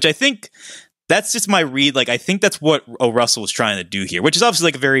wars? Which I think that's just my read. Like, I think that's what O. Russell was trying to do here, which is obviously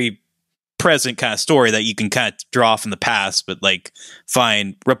like a very present kind of story that you can kind of draw from the past, but like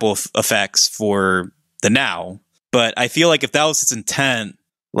find ripple effects for the now. But I feel like if that was its intent,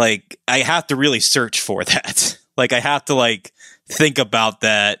 like, I have to really search for that. Like, I have to, like, think about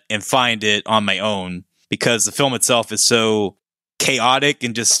that and find it on my own, because the film itself is so chaotic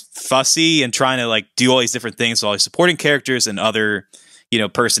and just fussy and trying to, like, do all these different things with all these supporting characters and other, you know,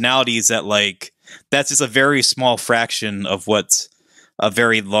 personalities, that, like, that's just a very small fraction of what's a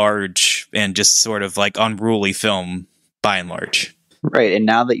very large and just sort of, like, unruly film by and large. Right. And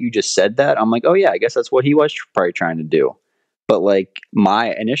now that you just said that, I'm like, oh yeah, I guess that's what he was probably trying to do. But, like,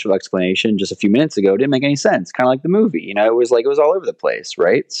 my initial explanation just a few minutes ago didn't make any sense. Kind of like the movie, you know, it was all over the place,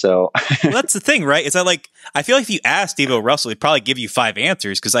 right? So well, that's the thing, right? Is that, like, I feel like if you ask David O. Russell, he'd probably give you 5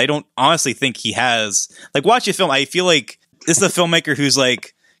 answers, because I don't honestly think he has, like, watch a film. I feel like this is a filmmaker who's,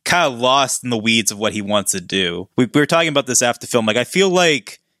 like, kind of lost in the weeds of what he wants to do. We were talking about this after film. Like, I feel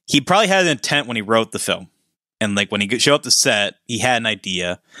like he probably had an intent when he wrote the film. And, like, when he showed up to set, he had an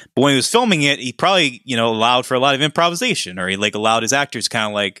idea. But when he was filming it, he probably, you know, allowed for a lot of improvisation, or he, like, allowed his actors kind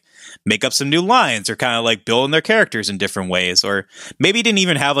of, like, make up some new lines, or kind of, like, build in their characters in different ways. Or maybe he didn't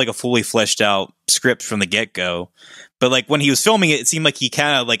even have, like, a fully fleshed out script from the get-go. But, like, when he was filming it, it seemed like he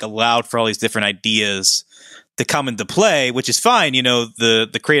kind of, like, allowed for all these different ideas to come into play, which is fine. You know,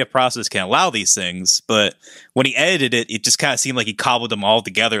 the creative process can allow these things. But when he edited it, it just kind of seemed like he cobbled them all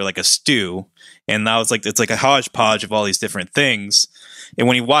together like a stew. And now it's like a hodgepodge of all these different things. And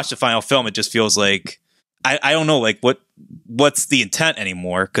when you watch the final film, it just feels like, I don't know, like, what's the intent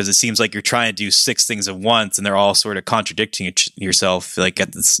anymore? Because it seems like you're trying to do 6 things at once, and they're all sort of contradicting yourself. Like,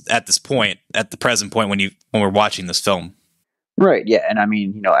 at this point, at the present point, when we're watching this film. Right. Yeah. And I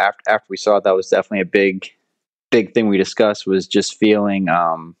mean, you know, after we saw it, that was definitely a big thing we discussed, was just feeling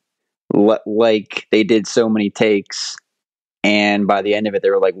like they did so many takes, and by the end of it,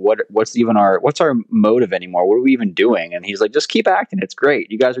 they were like, what's our motive anymore? What are we even doing? And he's like, just keep acting. It's great.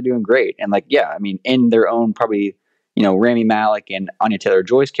 You guys are doing great. And, like, yeah, I mean, in their own, probably, you know, Rami Malek and Anya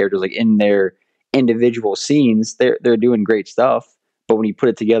Taylor-Joy's characters, like, in their individual scenes, they're doing great stuff. But when you put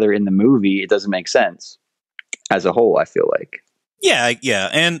it together in the movie, it doesn't make sense as a whole, I feel like. Yeah.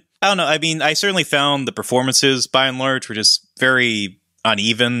 And I don't know. I mean, I certainly found the performances by and large were just very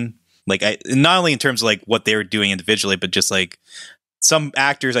uneven. Like, not only in terms of, like, what they were doing individually, but just, like, some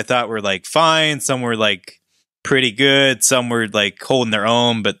actors I thought were, like, fine. Some were, like, pretty good. Some were, like, holding their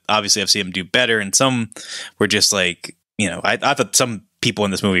own, but obviously I've seen them do better. And some were just, like, you know, I thought some people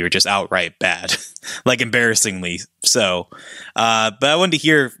in this movie were just outright bad, like, embarrassingly so. But I wanted to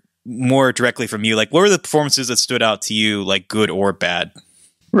hear more directly from you. Like, what were the performances that stood out to you, like, good or bad?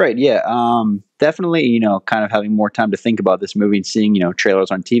 Right. Yeah. Definitely, you know, kind of having more time to think about this movie and seeing, you know,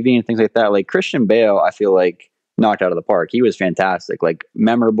 trailers on TV and things like that. Like, Christian Bale, I feel like knocked out of the park. He was fantastic, like,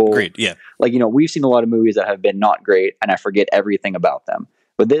 memorable. Great. Yeah. Like, you know, we've seen a lot of movies that have been not great, and I forget everything about them.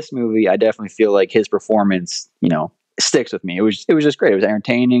 But this movie, I definitely feel like his performance, you know, sticks with me. It was just great. It was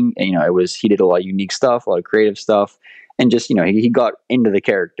entertaining. And, you know, he did a lot of unique stuff, a lot of creative stuff, and just, you know, he got into the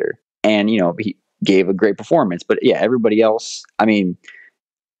character, and, you know, he gave a great performance. But yeah, everybody else, I mean,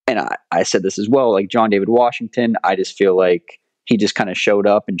 and I said this as well, like, John David Washington, I just feel like he just kind of showed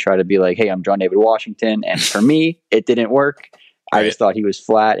up and tried to be like, hey, I'm John David Washington. And for me, it didn't work. Right. I just thought he was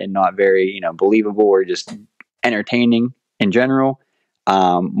flat and not very, you know, believable or just entertaining in general.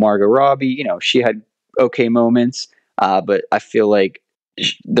 Margot Robbie, you know, she had okay moments, but I feel like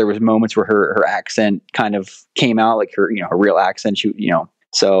there was moments where her accent kind of came out, like her, you know, her real accent. She, you know,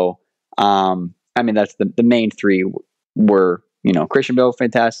 so I mean, that's the main 3 were, you know, Christian Bale,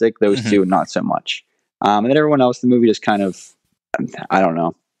 fantastic. Those 2, not so much. And then everyone else, the movie just kind of, I don't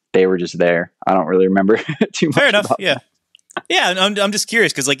know. They were just there. I don't really remember too much. Fair enough. About yeah. Them. Yeah. And I'm just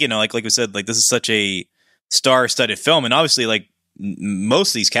curious because, like, you know, like we said, like, this is such a star-studded film. And obviously, like, most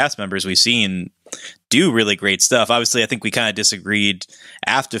of these cast members we've seen do really great stuff. Obviously, I think we kind of disagreed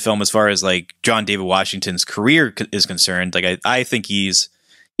after film as far as, like, John David Washington's career is concerned. Like, I think he's,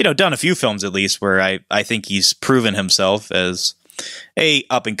 you know, done a few films at least where I think he's proven himself as a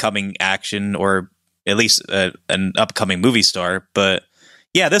up and coming action or at least an upcoming movie star. But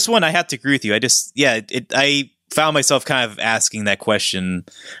yeah, this one I have to agree with you. I found myself kind of asking that question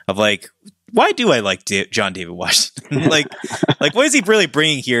of like, why do I like John David Washington? like what is he really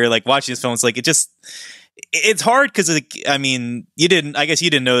bringing here? Like watching his films, like it's hard because I mean, I guess you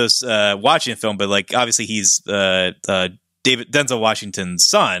didn't notice watching the film, but like obviously he's Denzel Washington's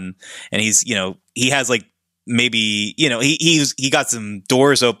son, and he's, you know, he has like maybe, you know, he got some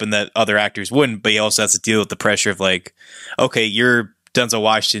doors open that other actors wouldn't, but he also has to deal with the pressure of like, okay, you're Denzel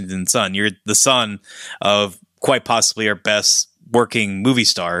Washington's son, you're the son of quite possibly our best working movie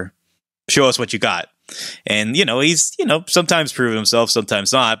star. Show us what you got. And, you know, he's, you know, sometimes proven himself,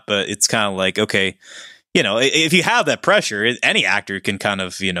 sometimes not, but it's kind of like, okay, you know, if you have that pressure, any actor can kind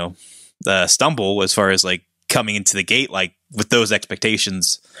of, you know, stumble as far as like coming into the gate, like with those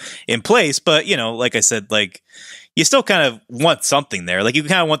expectations in place. But, you know, like I said, like you still kind of want something there. Like you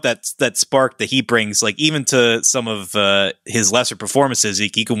kind of want that spark that he brings, like even to some of his lesser performances.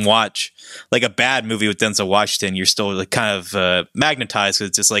 You can watch like a bad movie with Denzel Washington. You're still like kind of magnetized, because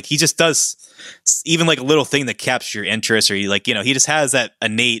it's just like he just does even like a little thing that captures your interest, or he, like, you know, he just has that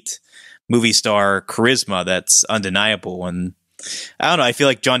innate movie star charisma that's undeniable. And I don't know, I feel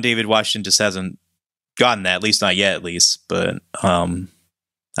like John David Washington just hasn't gotten that, at least not yet, at least. But I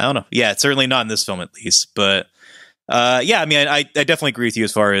don't know. Yeah, it's certainly not in this film, at least. But yeah, I mean, I definitely agree with you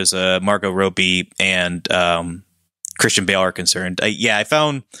as far as Margot Robbie and Christian Bale are concerned. I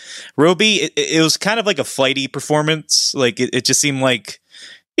found Robbie, it was kind of like a flighty performance. Like it just seemed like,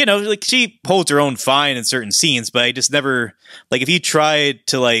 you know, like she holds her own fine in certain scenes, but I just never, like, if I tried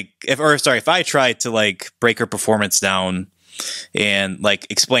to like break her performance down and like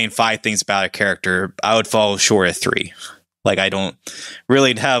explain 5 things about a character, I would fall short of 3. Like, I don't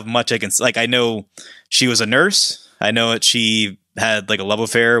really have much I can, like, I know she was a nurse. I know that she had like a love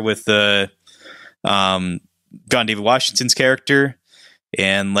affair with John David Washington's character.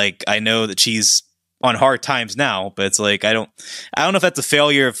 And like, I know that she's on hard times now, but it's like, I don't know if that's a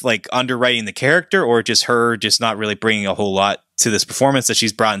failure of like underwriting the character, or just her just not really bringing a whole lot to this performance that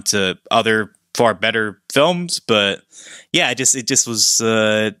she's brought into other far better films. But yeah, it just was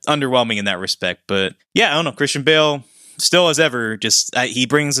underwhelming in that respect. But yeah, I don't know, Christian Bale, still as ever, just he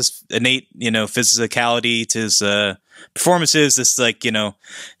brings this innate, you know, physicality to his performances. This like, you know,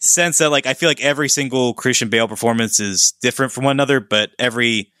 sense that like I feel like every single Christian Bale performance is different from one another, but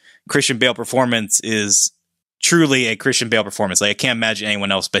every Christian Bale performance is truly a Christian Bale performance. Like I can't imagine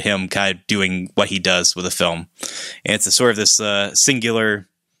anyone else but him kind of doing what he does with a film. And it's a sort of this singular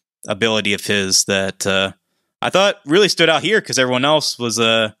ability of his that I thought really stood out here, because everyone else was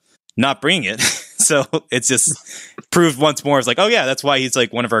not bringing it. So it's just proved once more. It's like, oh yeah, that's why he's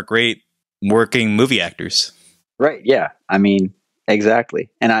like one of our great working movie actors. Right. Yeah. I mean, exactly.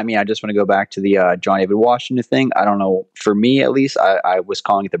 And I mean, I just want to go back to the John David Washington thing. I don't know. For me, at least, I was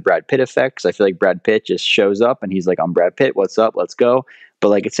calling it the Brad Pitt effect, because I feel like Brad Pitt just shows up and he's like, I'm Brad Pitt. What's up? Let's go. But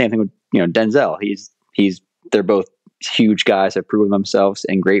like, it's the same thing with, you know, Denzel. They're both huge guys that prove themselves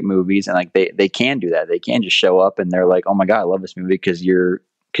in great movies. And like, they can do that. They can just show up and they're like, oh my God, I love this movie because you're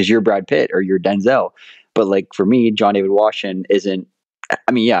Brad Pitt or you're Denzel. But like for me, John David Washington isn't.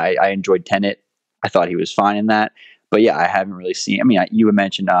 I mean, yeah, I enjoyed Tenet. I thought he was fine in that. But yeah, I haven't really seen. I mean, you had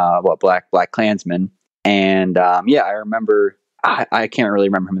mentioned Black Klansman, and yeah, I remember. I can't really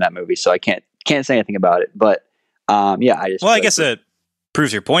remember him in that movie, so I can't say anything about it. But yeah, I just. Well, I guess it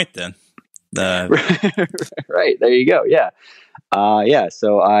proves your point then. Right, there you go. Yeah, yeah.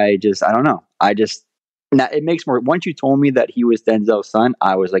 So I don't know. Now it makes more. Once you told me that he was Denzel's son,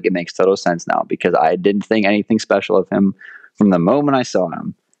 I was like, it makes total sense now, because I didn't think anything special of him from the moment I saw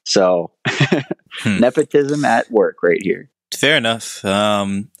him. So nepotism at work right here. Fair enough.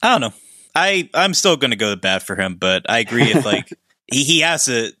 I don't know. I'm still going to go to bat for him, but I agree if like he has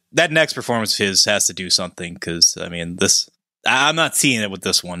to, that next performance of his has to do something, because I mean I'm not seeing it with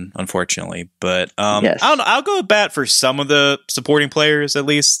this one, unfortunately. But yes. I don't know. I'll go to bat for some of the supporting players at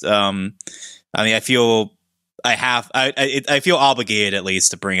least. I mean, I feel I feel obligated at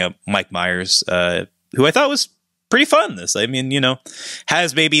least to bring up Mike Myers, who I thought was pretty fun in this. I mean, you know,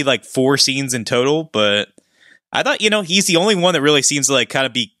 has maybe like 4 scenes in total, but I thought, you know, he's the only one that really seems to like kind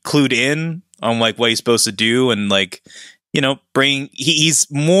of be clued in on like what he's supposed to do, and like, you know, he's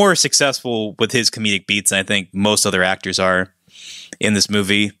more successful with his comedic beats than I think most other actors are in this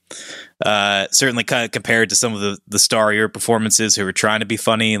movie. Certainly kind of compared to some of the starrier performances who were trying to be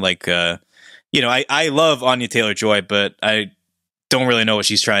funny. Like, you know, I love Anya Taylor-Joy, but I don't really know what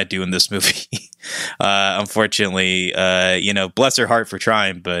she's trying to do in this movie. Unfortunately, you know, bless her heart for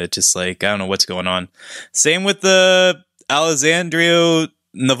trying, but just like, I don't know what's going on. Same with the Alessandro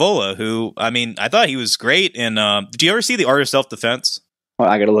Navola, who, I mean, I thought he was great. And did you ever see The Art of Self-Defense? Well,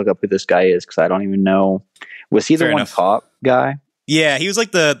 I got to look up who this guy is because I don't even know. Was he the one cop guy? Yeah, he was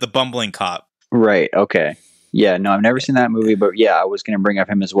like the bumbling cop. Right. Okay. Yeah. No, I've never seen that movie, but yeah, I was going to bring up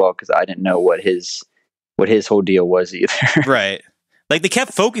him as well because I didn't know what his whole deal was either. Right. Like they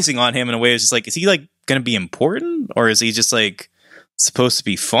kept focusing on him in a way. It's just like, is he like going to be important, or is he just like supposed to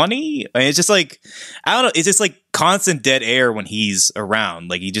be funny? I mean, it's just like, I don't know. It's just like constant dead air when he's around.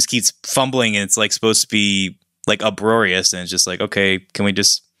 Like he just keeps fumbling, and it's like supposed to be like uproarious, and it's just like, okay, can we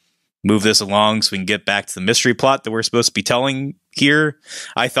just move this along so we can get back to the mystery plot that we're supposed to be telling here?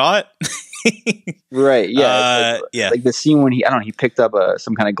 I thought. Right. Yeah. Yeah. Like the scene when he picked up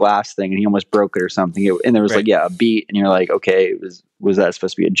some kind of glass thing and he almost broke it or something. And there was like, a beat, and you're like, okay, was that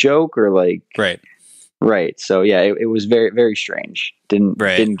supposed to be a joke or like, right. Right. So yeah, it was very, very strange.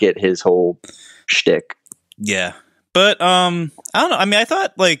 Didn't get his whole shtick. Yeah. But, I don't know. I mean, I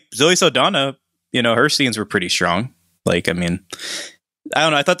thought like Zoe Saldana, you know, her scenes were pretty strong. Like, I mean, I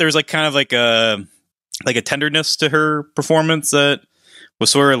don't know. I thought there was like kind of like a tenderness to her performance that was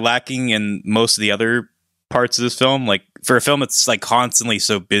sort of lacking in most of the other parts of this film. Like for a film that's like constantly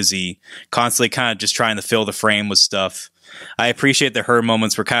so busy, constantly kind of just trying to fill the frame with stuff, I appreciate that her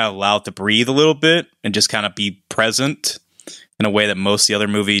moments were kind of allowed to breathe a little bit and just kind of be present in a way that most of the other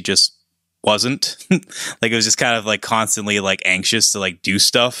movie just wasn't. Like it was just kind of like constantly like anxious to like do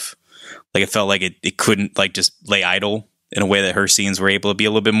stuff. Like it felt like it couldn't like just lay idle in a way that her scenes were able to be a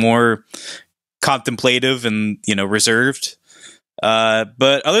little bit more contemplative and, you know, reserved.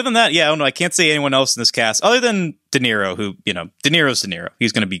 But other than that, yeah, I don't know. I can't say anyone else in this cast other than De Niro, who, you know, De Niro's De Niro.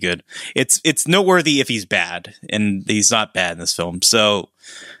 He's going to be good. It's noteworthy if he's bad, and he's not bad in this film. So,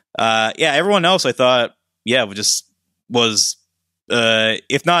 yeah, everyone else I thought, yeah, was,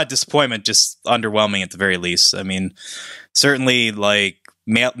 if not a disappointment, just underwhelming at the very least. I mean, certainly like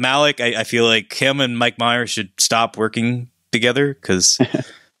Malik, I feel like him and Mike Myers should stop working together because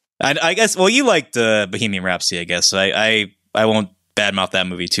I guess, well, you liked Bohemian Rhapsody, I guess. So I won't badmouth that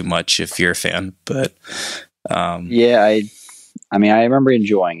movie too much if you're a fan, but yeah, I mean, I remember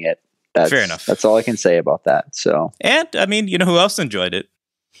enjoying it. Fair enough. That's all I can say about that. So, and I mean, you know who else enjoyed it?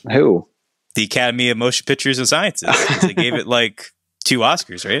 Who? The Academy of Motion Pictures and Sciences. They gave it like 2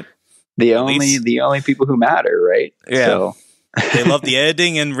 Oscars, right? The only people who matter, right? Yeah. So. They love the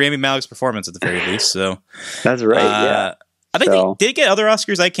editing and Rami Malek's performance at the very least. So that's right. Yeah. I think they did get other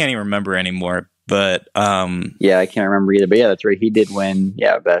Oscars. I can't even remember anymore. But yeah, I can't remember either. But yeah, that's right. He did win.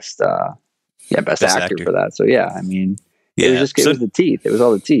 Yeah, best actor for that. So yeah, I mean, it was it was the teeth. It was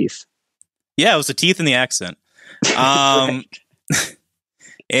all the teeth. Yeah, it was the teeth and the accent.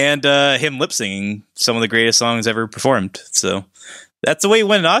 And him lip singing some of the greatest songs ever performed. So that's the way you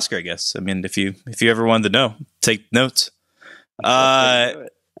win an Oscar, I guess. I mean, if you ever wanted to know, take notes. Yeah,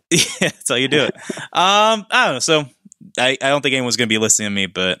 that's how you do it. I don't know. So I don't think anyone's going to be listening to me,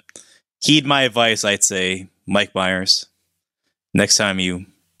 but heed my advice. I'd say, Mike Myers, next time you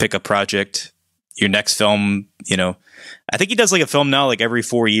pick a project, your next film, you know, I think he does like a film now, like every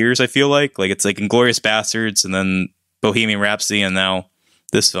 4 years. I feel like it's like Inglourious Bastards and then Bohemian Rhapsody and now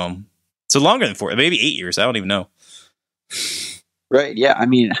this film. So longer than 4, maybe 8 years. I don't even know. Right. Yeah. I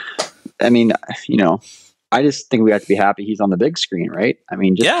mean, you know, I just think we have to be happy he's on the big screen, right? I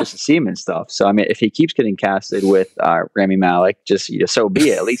mean, just to see him and stuff. So I mean, if he keeps getting casted with Rami Malek, just so be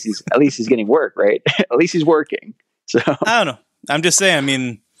it. At least he's getting work, right? At least he's working. So I don't know. I'm just saying. I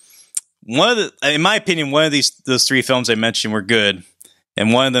mean, in my opinion, one of those 3 films I mentioned were good,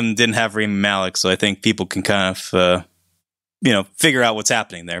 and one of them didn't have Rami Malek. So I think people can kind of you know, figure out what's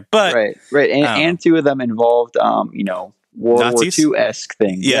happening there. But right, and 2 of them involved you know, World Nazis? War II-esque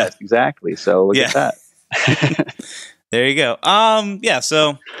things. Yeah. Yes, exactly. So look at that. There you go. Yeah,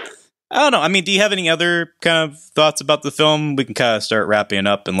 so I don't know. I mean, do you have any other kind of thoughts about the film? We can kind of start wrapping it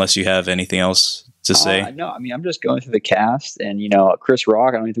up unless you have anything else to say. No, I mean, I'm just going through the cast, and you know, Chris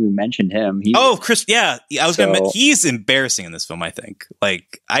Rock, I don't think we mentioned him. Chris, yeah. I was going to he's embarrassing in this film, I think.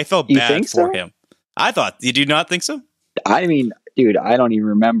 Like, I felt bad for him. I thought, did you not think so? I mean, dude, I don't even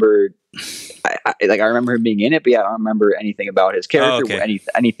remember. I remember him being in it, but yeah, I don't remember anything about his character,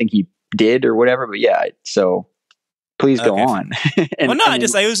 anything he did or whatever. But yeah, so please go on. I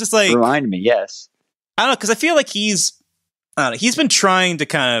was just like, remind me. Yes, I don't know, because I feel like he's been trying to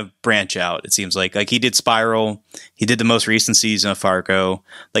kind of branch out. It seems like he did Spiral, he did the most recent season of Fargo.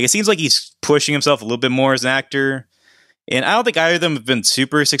 Like, it seems like he's pushing himself a little bit more as an actor, and I don't think either of them have been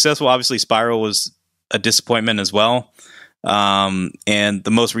super successful. Obviously, Spiral was a disappointment as well. And the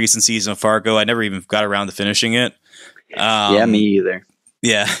most recent season of Fargo, I never even got around to finishing it. Yeah, me either.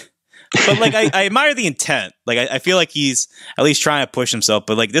 Yeah. But like, I admire the intent. Like, I feel like he's at least trying to push himself.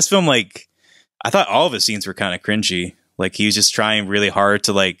 But like this film, like I thought all of his scenes were kind of cringy. Like he was just trying really hard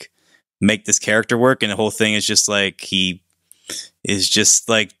to like make this character work, and the whole thing is just like he is just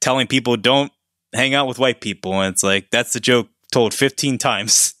like telling people don't hang out with white people, and it's like that's the joke told 15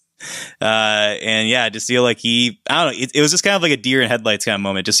 times. And yeah, I just feel like I don't know, it was just kind of like a deer in headlights kind of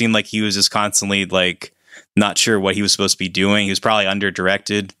moment. It just seemed like he was just constantly like not sure what he was supposed to be doing. He was probably under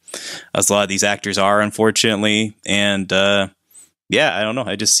directed, as a lot of these actors are, unfortunately. And yeah, I don't know.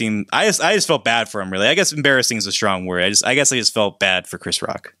 I just felt bad for him, really. I guess embarrassing is a strong word. I guess I just felt bad for Chris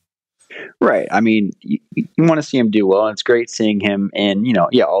Rock. Right. I mean, you want to see him do well, and it's great seeing him in,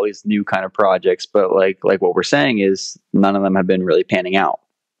 all these new kind of projects. But like what we're saying is none of them have been really panning out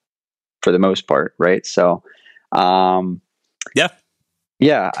for the most part, right? So, yeah.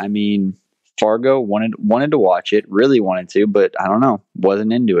 I mean, Fargo wanted to watch it, really wanted to, but I don't know,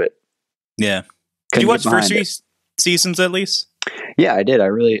 wasn't into it. Yeah. Did you watch the first three seasons at least? Yeah, I did. I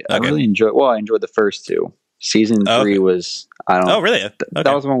really enjoyed. Well, I enjoyed the first two. Season 3 was Oh, really? Okay.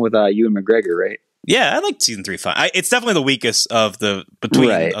 That was the one with Ewan McGregor, right? Yeah, I liked season 3 fine. It's definitely the weakest of the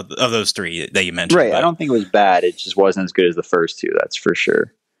of those three that you mentioned. Right. But I don't think it was bad. It just wasn't as good as the first two. That's for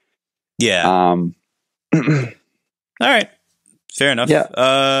sure. Yeah. All right. Fair enough.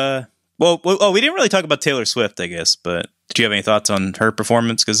 Yeah. Well, we didn't really talk about Taylor Swift, I guess, but did you have any thoughts on her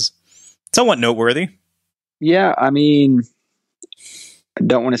performance? Because it's somewhat noteworthy. Yeah, I mean, I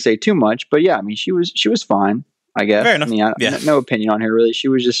don't want to say too much, but yeah, I mean, she was fine, I guess. Fair enough. I mean, no opinion on her really. She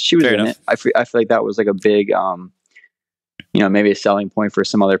was Fair in enough. It. I feel like that was like a big, maybe a selling point for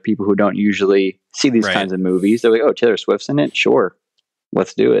some other people who don't usually see these kinds of movies. They're like, oh, Taylor Swift's in it? Sure.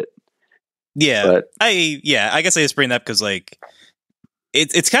 Let's do it. Yeah. But, I guess I just bring that because like,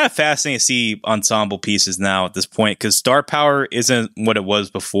 it's kind of fascinating to see ensemble pieces now at this point, because star power isn't what it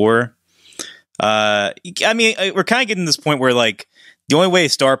was before. I mean, we're kind of getting to this point where like the only way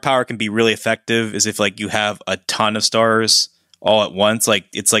star power can be really effective is if like you have a ton of stars all at once. Like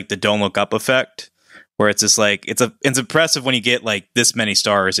it's like the Don't Look Up effect, where it's just like it's impressive when you get like this many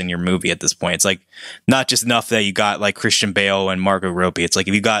stars in your movie at this point. It's like not just enough that you got like Christian Bale and Margot Robbie. It's like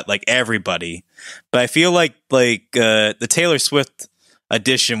if you got like everybody. But I feel like the Taylor Swift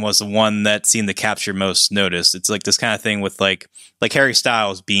edition was the one that seemed to capture most notice. It's like this kind of thing with like Harry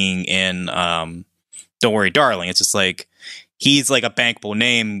Styles being in Don't Worry Darling. It's just like he's like a bankable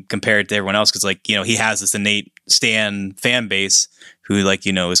name compared to everyone else, because like he has this innate stan fan base who like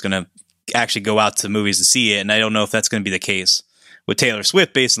is going to actually go out to movies to see it. And I don't know if that's going to be the case with Taylor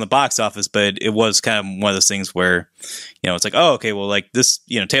Swift based on the box office, but it was kind of one of those things where it's like, oh, okay, well, like this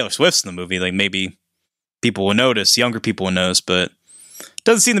Taylor Swift's in the movie, like maybe people will notice, younger people will notice, but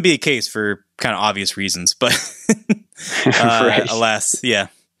doesn't seem to be a case for kind of obvious reasons, but alas, yeah.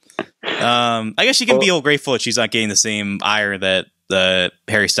 I guess you can be all grateful that she's not getting the same ire that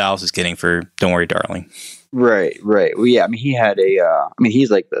Harry Styles is getting for Don't Worry Darling. Right. Well, yeah, I mean, he had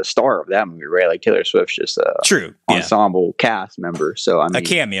he's like the star of that movie, right? Like Taylor Swift's just a ensemble cast member. So I mean, a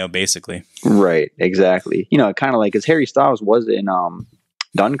cameo, basically. Right, exactly. Kind of like, because Harry Styles was in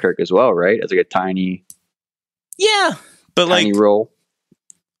Dunkirk as well, right? As like a tiny role.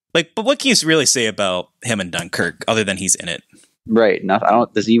 Like, but what can you really say about him in Dunkirk other than he's in it? Right. Nothing.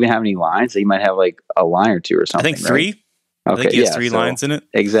 Does he even have any lines? He might have like a line or two or something. I think 3. Right? Okay, I think he has 3 lines in it.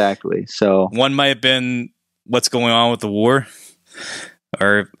 Exactly. So one might have been "What's going on with the war,"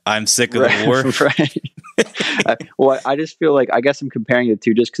 or "I'm sick of the war." Right. Well, I just feel like, I guess I'm comparing the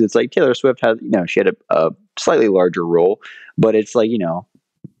two just because it's like Taylor Swift had, she had a slightly larger role, but it's like,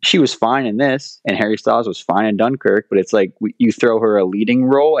 she was fine in this, and Harry Styles was fine in Dunkirk, but it's like you throw her a leading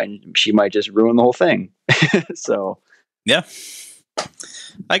role and she might just ruin the whole thing. So, yeah.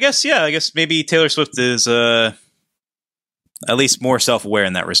 I guess maybe Taylor Swift is at least more self-aware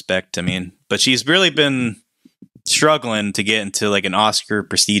in that respect. I mean, but she's really been struggling to get into like an Oscar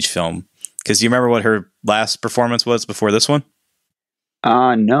prestige film. Because you remember what her last performance was before this one?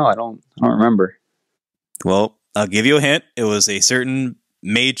 No, I don't remember. Well, I'll give you a hint. It was a certain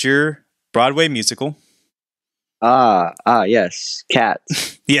major Broadway musical. Yes,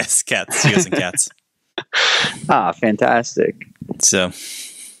 Cats. Yes, Cats. She was in Cats. Fantastic. So,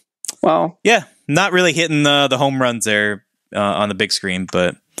 well, yeah, not really hitting the home runs there on the big screen,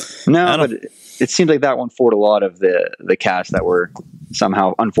 but no, but it seems like that one fought a lot of the cast that were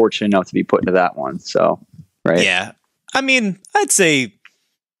somehow unfortunate enough to be put into that one. So, right? Yeah, I mean, I'd say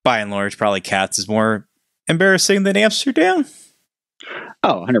by and large, probably Cats is more embarrassing than Amsterdam.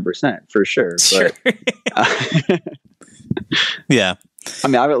 Oh, 100% for sure. Sure. But, yeah. I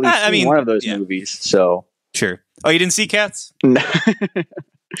mean, I've at least seen one of those movies, so. Sure. Oh, you didn't see Cats? No.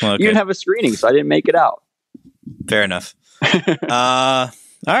 Well, okay. You didn't have a screening, so I didn't make it out. Fair enough. All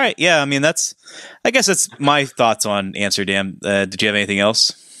right. Yeah. I mean, I guess that's my thoughts on Amsterdam. Did you have anything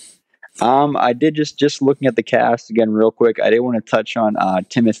else? I did just looking at the cast again real quick. I did want to touch on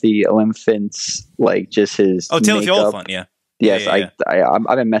Timothy Olyphant's, like, just his Timothy makeup. Olyphant, yeah. Yes, yeah.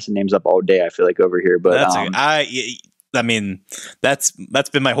 I've been messing names up all day, I feel like, over here, but that's I mean, that's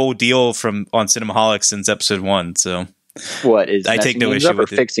been my whole deal on Cinemaholics since episode 1. So what is I take no issue with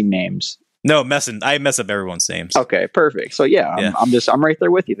fixing names? No, I mess up everyone's names. Okay, perfect. So yeah, I'm right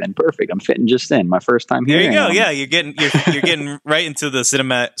there with you then. Perfect. I'm fitting just in. My first time here. There you go. Yeah, you're getting right into the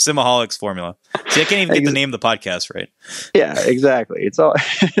Cinemaholics formula. See, I can't even get the name of the podcast right. Yeah, exactly. It's all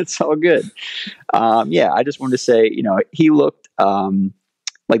good. Yeah, I just wanted to say, he looked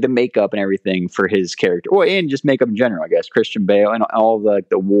like the makeup and everything for his character, well, and just makeup in general, I guess. Christian Bale and all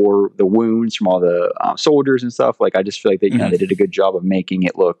the wounds from all the soldiers and stuff. Like, I just feel like that they did a good job of making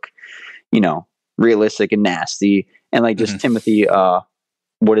it look, realistic and nasty, and like just Timothy.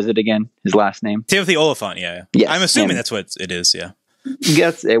 What is it again? His last name? Timothy Olyphant. Yeah. Yes, I'm assuming that's what it is. Yeah.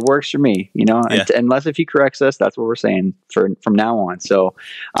 Yes, it works for me. Unless if he corrects us, that's what we're saying from now on. So,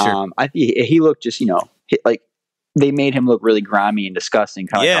 sure. I think he looked just like they made him look really grimy and disgusting,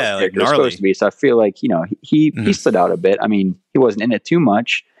 kind of how his character was supposed to be. So I feel like he stood out a bit. I mean, he wasn't in it too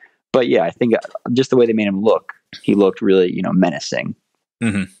much, but yeah, I think just the way they made him look, he looked really menacing.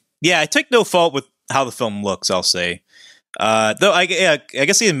 Mm-hmm. Yeah, I take no fault with how the film looks, I'll say. Though I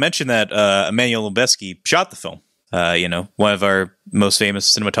guess he didn't mention that Emmanuel Lubezki shot the film. One of our most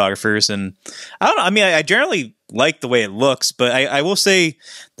famous cinematographers. And I don't know. I mean, I generally like the way it looks, but I will say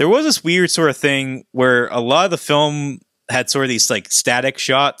there was this weird sort of thing where a lot of the film had sort of these like static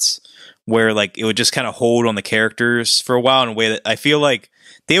shots where like it would just kind of hold on the characters for a while in a way that I feel like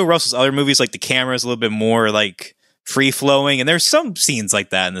David Russell's other movies, like the camera is a little bit more like free flowing, and there's some scenes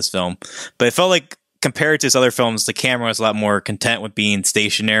like that in this film, but it felt like compared to his other films, the camera was a lot more content with being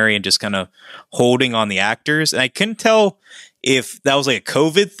stationary and just kind of holding on the actors. And I couldn't tell if that was like a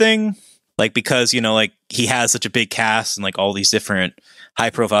COVID thing, like because like he has such a big cast and like all these different high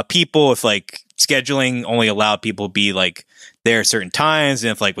profile people, if like scheduling only allowed people to be like there at certain times,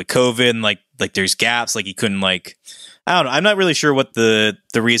 and if like with COVID and like there's gaps, like he couldn't like, I don't know. I'm not really sure what the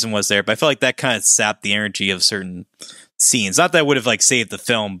reason was there, but I felt like that kind of sapped the energy of certain scenes. Not that I would have like saved the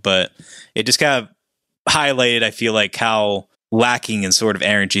film, but it just kind of highlighted, I feel like, how lacking in sort of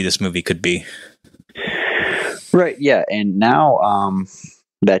energy this movie could be. Right. Yeah. And now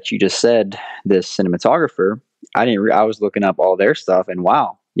that you just said this cinematographer, I was looking up all their stuff, and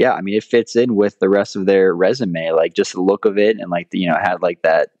wow. Yeah. I mean, it fits in with the rest of their resume, like just the look of it, and like, it had like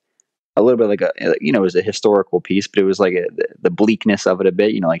that, a little bit like it was a historical piece, but it was like the bleakness of it a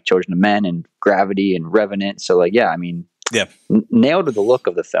bit, like Children of Men and Gravity and Revenant. So like, yeah, I mean, yeah, nailed the look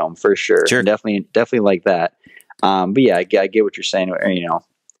of the film for sure. Definitely like that. But yeah, I get what you're saying.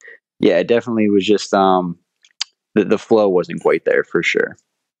 Yeah, it definitely was just the flow wasn't quite there for sure.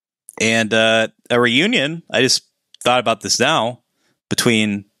 And a reunion, I just thought about this now,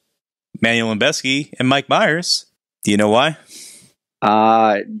 between Manuel Lubezki and Mike Myers. Do you know why?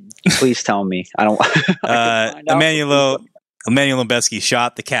 Please tell me. I don't. Emmanuel Lubezki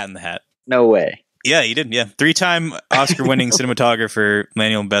shot The Cat in the Hat. No way. Yeah, he did. Yeah, 3-time Oscar-winning cinematographer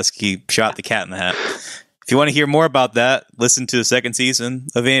Emmanuel Lubezki shot The Cat in the Hat. If you want to hear more about that, listen to the second season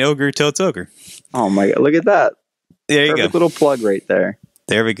of Ain't Ogre Till It's Ogre. Oh my God! Look at that. There you Perfect go. Little plug right there.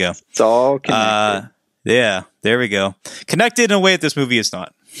 There we go. It's all connected. Yeah, there we go. Connected in a way that this movie is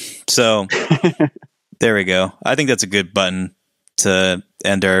not. So there we go. I think that's a good button to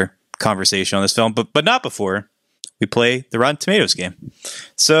end our conversation on this film, but not before we play the Rotten Tomatoes game.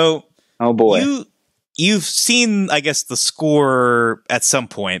 So, oh boy, you've seen, I guess, the score at some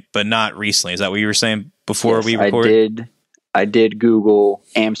point, but not recently. Is that what you were saying before we recorded? I did Google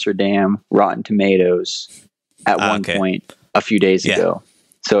Amsterdam Rotten Tomatoes at one point a few days ago,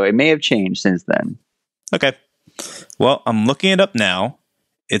 so it may have changed since then. Okay, well, I'm looking it up now.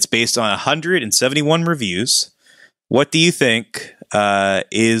 It's based on 171 reviews. What do you think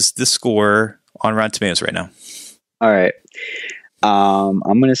is the score on Rotten Tomatoes right now? All right. I'm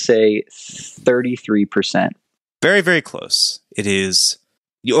going to say 33%. Very, very close. It is.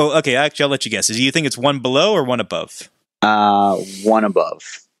 Okay, actually, I'll let you guess. Do you think it's one below or one above? One above.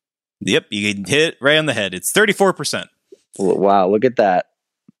 Yep, you can hit it right on the head. It's 34%. Wow, look at that.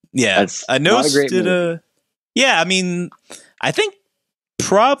 Yeah, that's I noticed it. Yeah, I mean, I think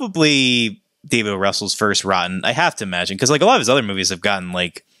probably David Russell's first Rotten, I have to imagine, because like a lot of his other movies have gotten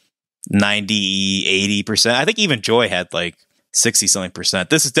like 90, 80%. I think even Joy had like 60 something percent.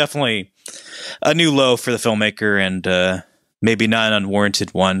 This is definitely a new low for the filmmaker, and maybe not an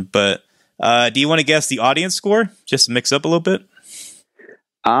unwarranted one. But do you want to guess the audience score? Just to mix up a little bit.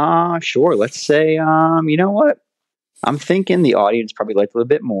 Sure. Let's say, you know what? I'm thinking the audience probably liked a little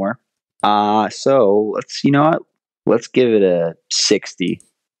bit more. So you know what? Let's give it a 60.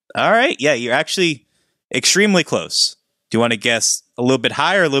 All right. Yeah, you're actually extremely close. Do you want to guess a little bit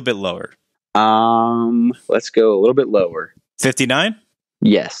higher or a little bit lower? Let's go a little bit lower. 59?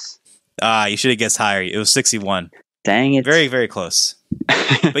 Yes. You should have guessed higher. It was 61. Dang it. Very, very close.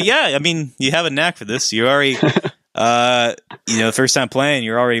 But yeah, I mean, you have a knack for this. You're already, first time playing,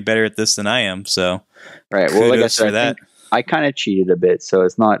 you're already better at this than I am. So, right. Well, like I said, I kind of cheated a bit, so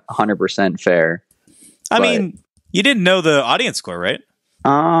it's not 100% fair. I mean, you didn't know the audience score, right?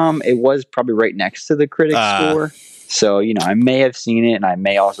 It was probably right next to the critic score. So, I may have seen it, and I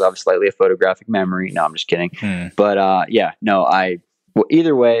may also have slightly a photographic memory. No, I'm just kidding. But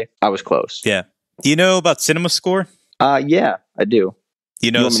either way, I was close. Yeah. Do you know about Cinema Score? Yeah, I do. Do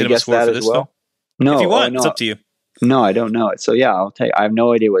you know the Cinema Score for this film? No. If you want, it's up to you. No, I don't know it. So yeah, I'll tell you. I have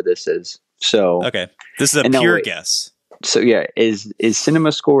no idea what this is. So okay, this is a pure guess. So yeah, is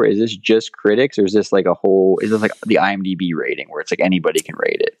Cinema Score? Is this just critics, or is this like is this like the IMDb rating where it's like anybody can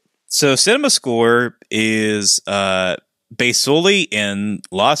rate it? So Cinema Score is based solely in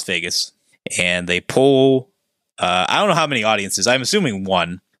Las Vegas, and they poll. I don't know how many audiences. I'm assuming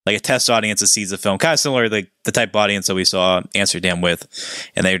one, like a test audience that sees the film, kind of similar to the type of audience that we saw Amsterdam with,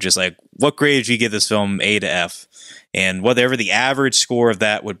 and they were just like, "What grade do you give this film, A to F?" And whatever the average score of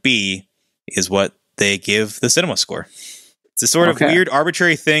that would be is what they give the Cinema Score. It's a sort of weird,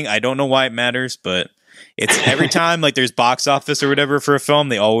 arbitrary thing. I don't know why it matters, but it's every time like there's box office or whatever for a film,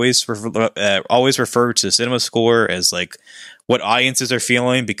 they always refer to Cinema Score as like what audiences are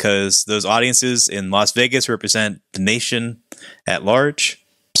feeling, because those audiences in Las Vegas represent the nation at large.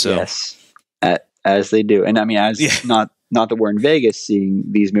 So yes, as they do, and I mean, not that we're in Vegas seeing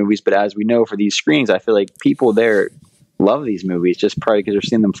these movies, but as we know for these screenings, I feel like people there love these movies just probably because they're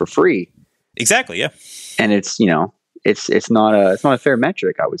seeing them for free. Exactly. Yeah, and it's it's not a fair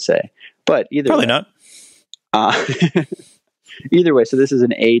metric, I would say, but probably not. Either way, so this is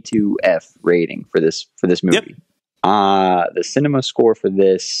an A to F rating for this movie. Yep. The Cinema Score for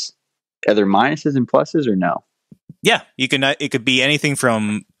this, are there minuses and pluses or no? Yeah, you can. It could be anything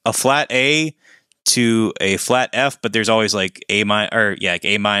from a flat A to a flat F, but there's always like A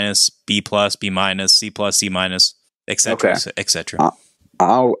minus, B plus, B minus, C plus, C minus, etc. etc.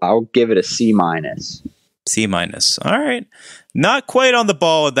 I'll give it a C minus. C minus. All right, not quite on the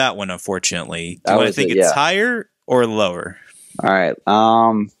ball with that one, unfortunately. Do I think it's higher or lower? All right,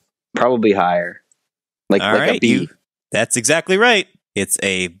 probably higher. Like a B. That's exactly right. It's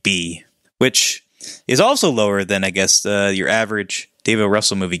a B, which is also lower than, I guess, your average David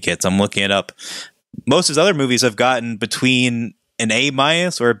Russell movie gets. I'm looking it up. Most of his other movies have gotten between an A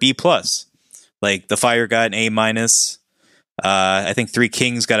minus or a B plus. Like The Fire got an A minus. I think Three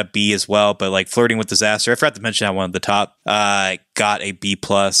Kings got a B as well, but like Flirting with Disaster, I forgot to mention that one at the top, got a B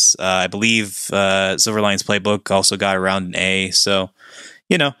plus. I believe Silver Linings Playbook also got around an A. So,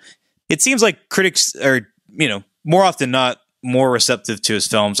 it seems like critics are, more often not more receptive to his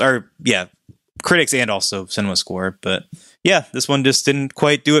films. Critics and also Cinema Score. But yeah, this one just didn't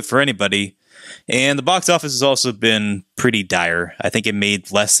quite do it for anybody. And the box office has also been pretty dire. I think it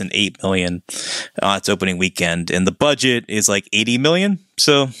made less than $8 million on its opening weekend, and the budget is like $80 million.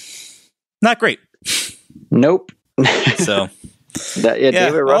 So not great. Nope. So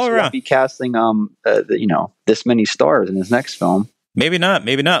David Russell won't be casting this many stars in his next film. Maybe not.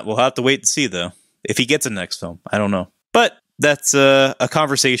 We'll have to wait and see, though, if he gets a next film. I don't know. But that's a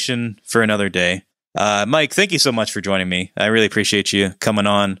conversation for another day. Mike, thank you so much for joining me. I really appreciate you coming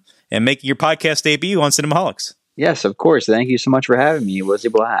on and making your podcast debut on Cinemaholics. Yes, of course. Thank you so much for having me. It was a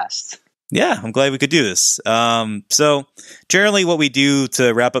blast. Yeah, I'm glad we could do this. So generally what we do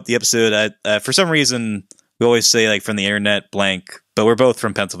to wrap up the episode, for some reason, we always say like from the internet blank, but we're both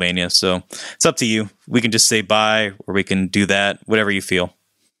from Pennsylvania. So it's up to you. We can just say bye, or we can do that, whatever you feel.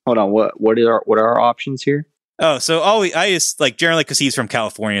 Hold on. What are our options here? Oh, so I just like generally because he's from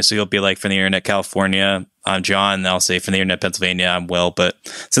California, so he'll be like from the internet California. I'm John, and I'll say from the internet Pennsylvania. I'm Will, but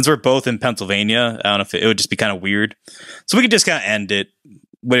since we're both in Pennsylvania, I don't know if it would just be kind of weird. So we could just kind of end it.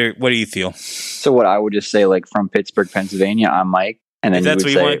 What do you feel? So what I would just say, like from Pittsburgh, Pennsylvania, I'm Mike, and then if that's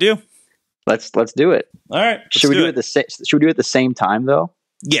what you want to do, let's do it. All right. Should we do it at the same time though?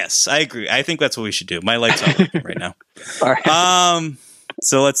 Yes, I agree. I think that's what we should do. My light's not working right now. All right.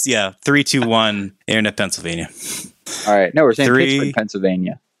 So let's 3, 2, 1. Internet Pennsylvania. All right. No, we're saying Pittsburgh,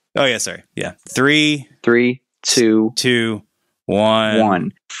 Pennsylvania. Oh yeah, sorry. Yeah. 3, 2, 2,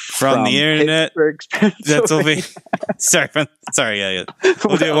 1. From the internet. Pennsylvania. Sorry. Yeah.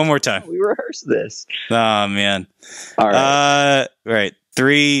 We'll do it one more time. We rehearsed this. Oh man. All right. Right.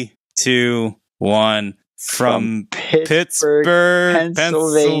 3, 2, 1. From Pittsburgh,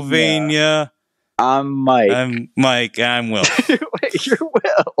 Pennsylvania. I'm Mike. I'm Will. Wait, you're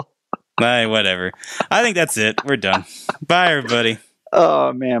Will. Whatever. I think that's it. We're done. Bye, everybody.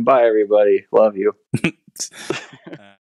 Oh man. Bye, everybody. Love you.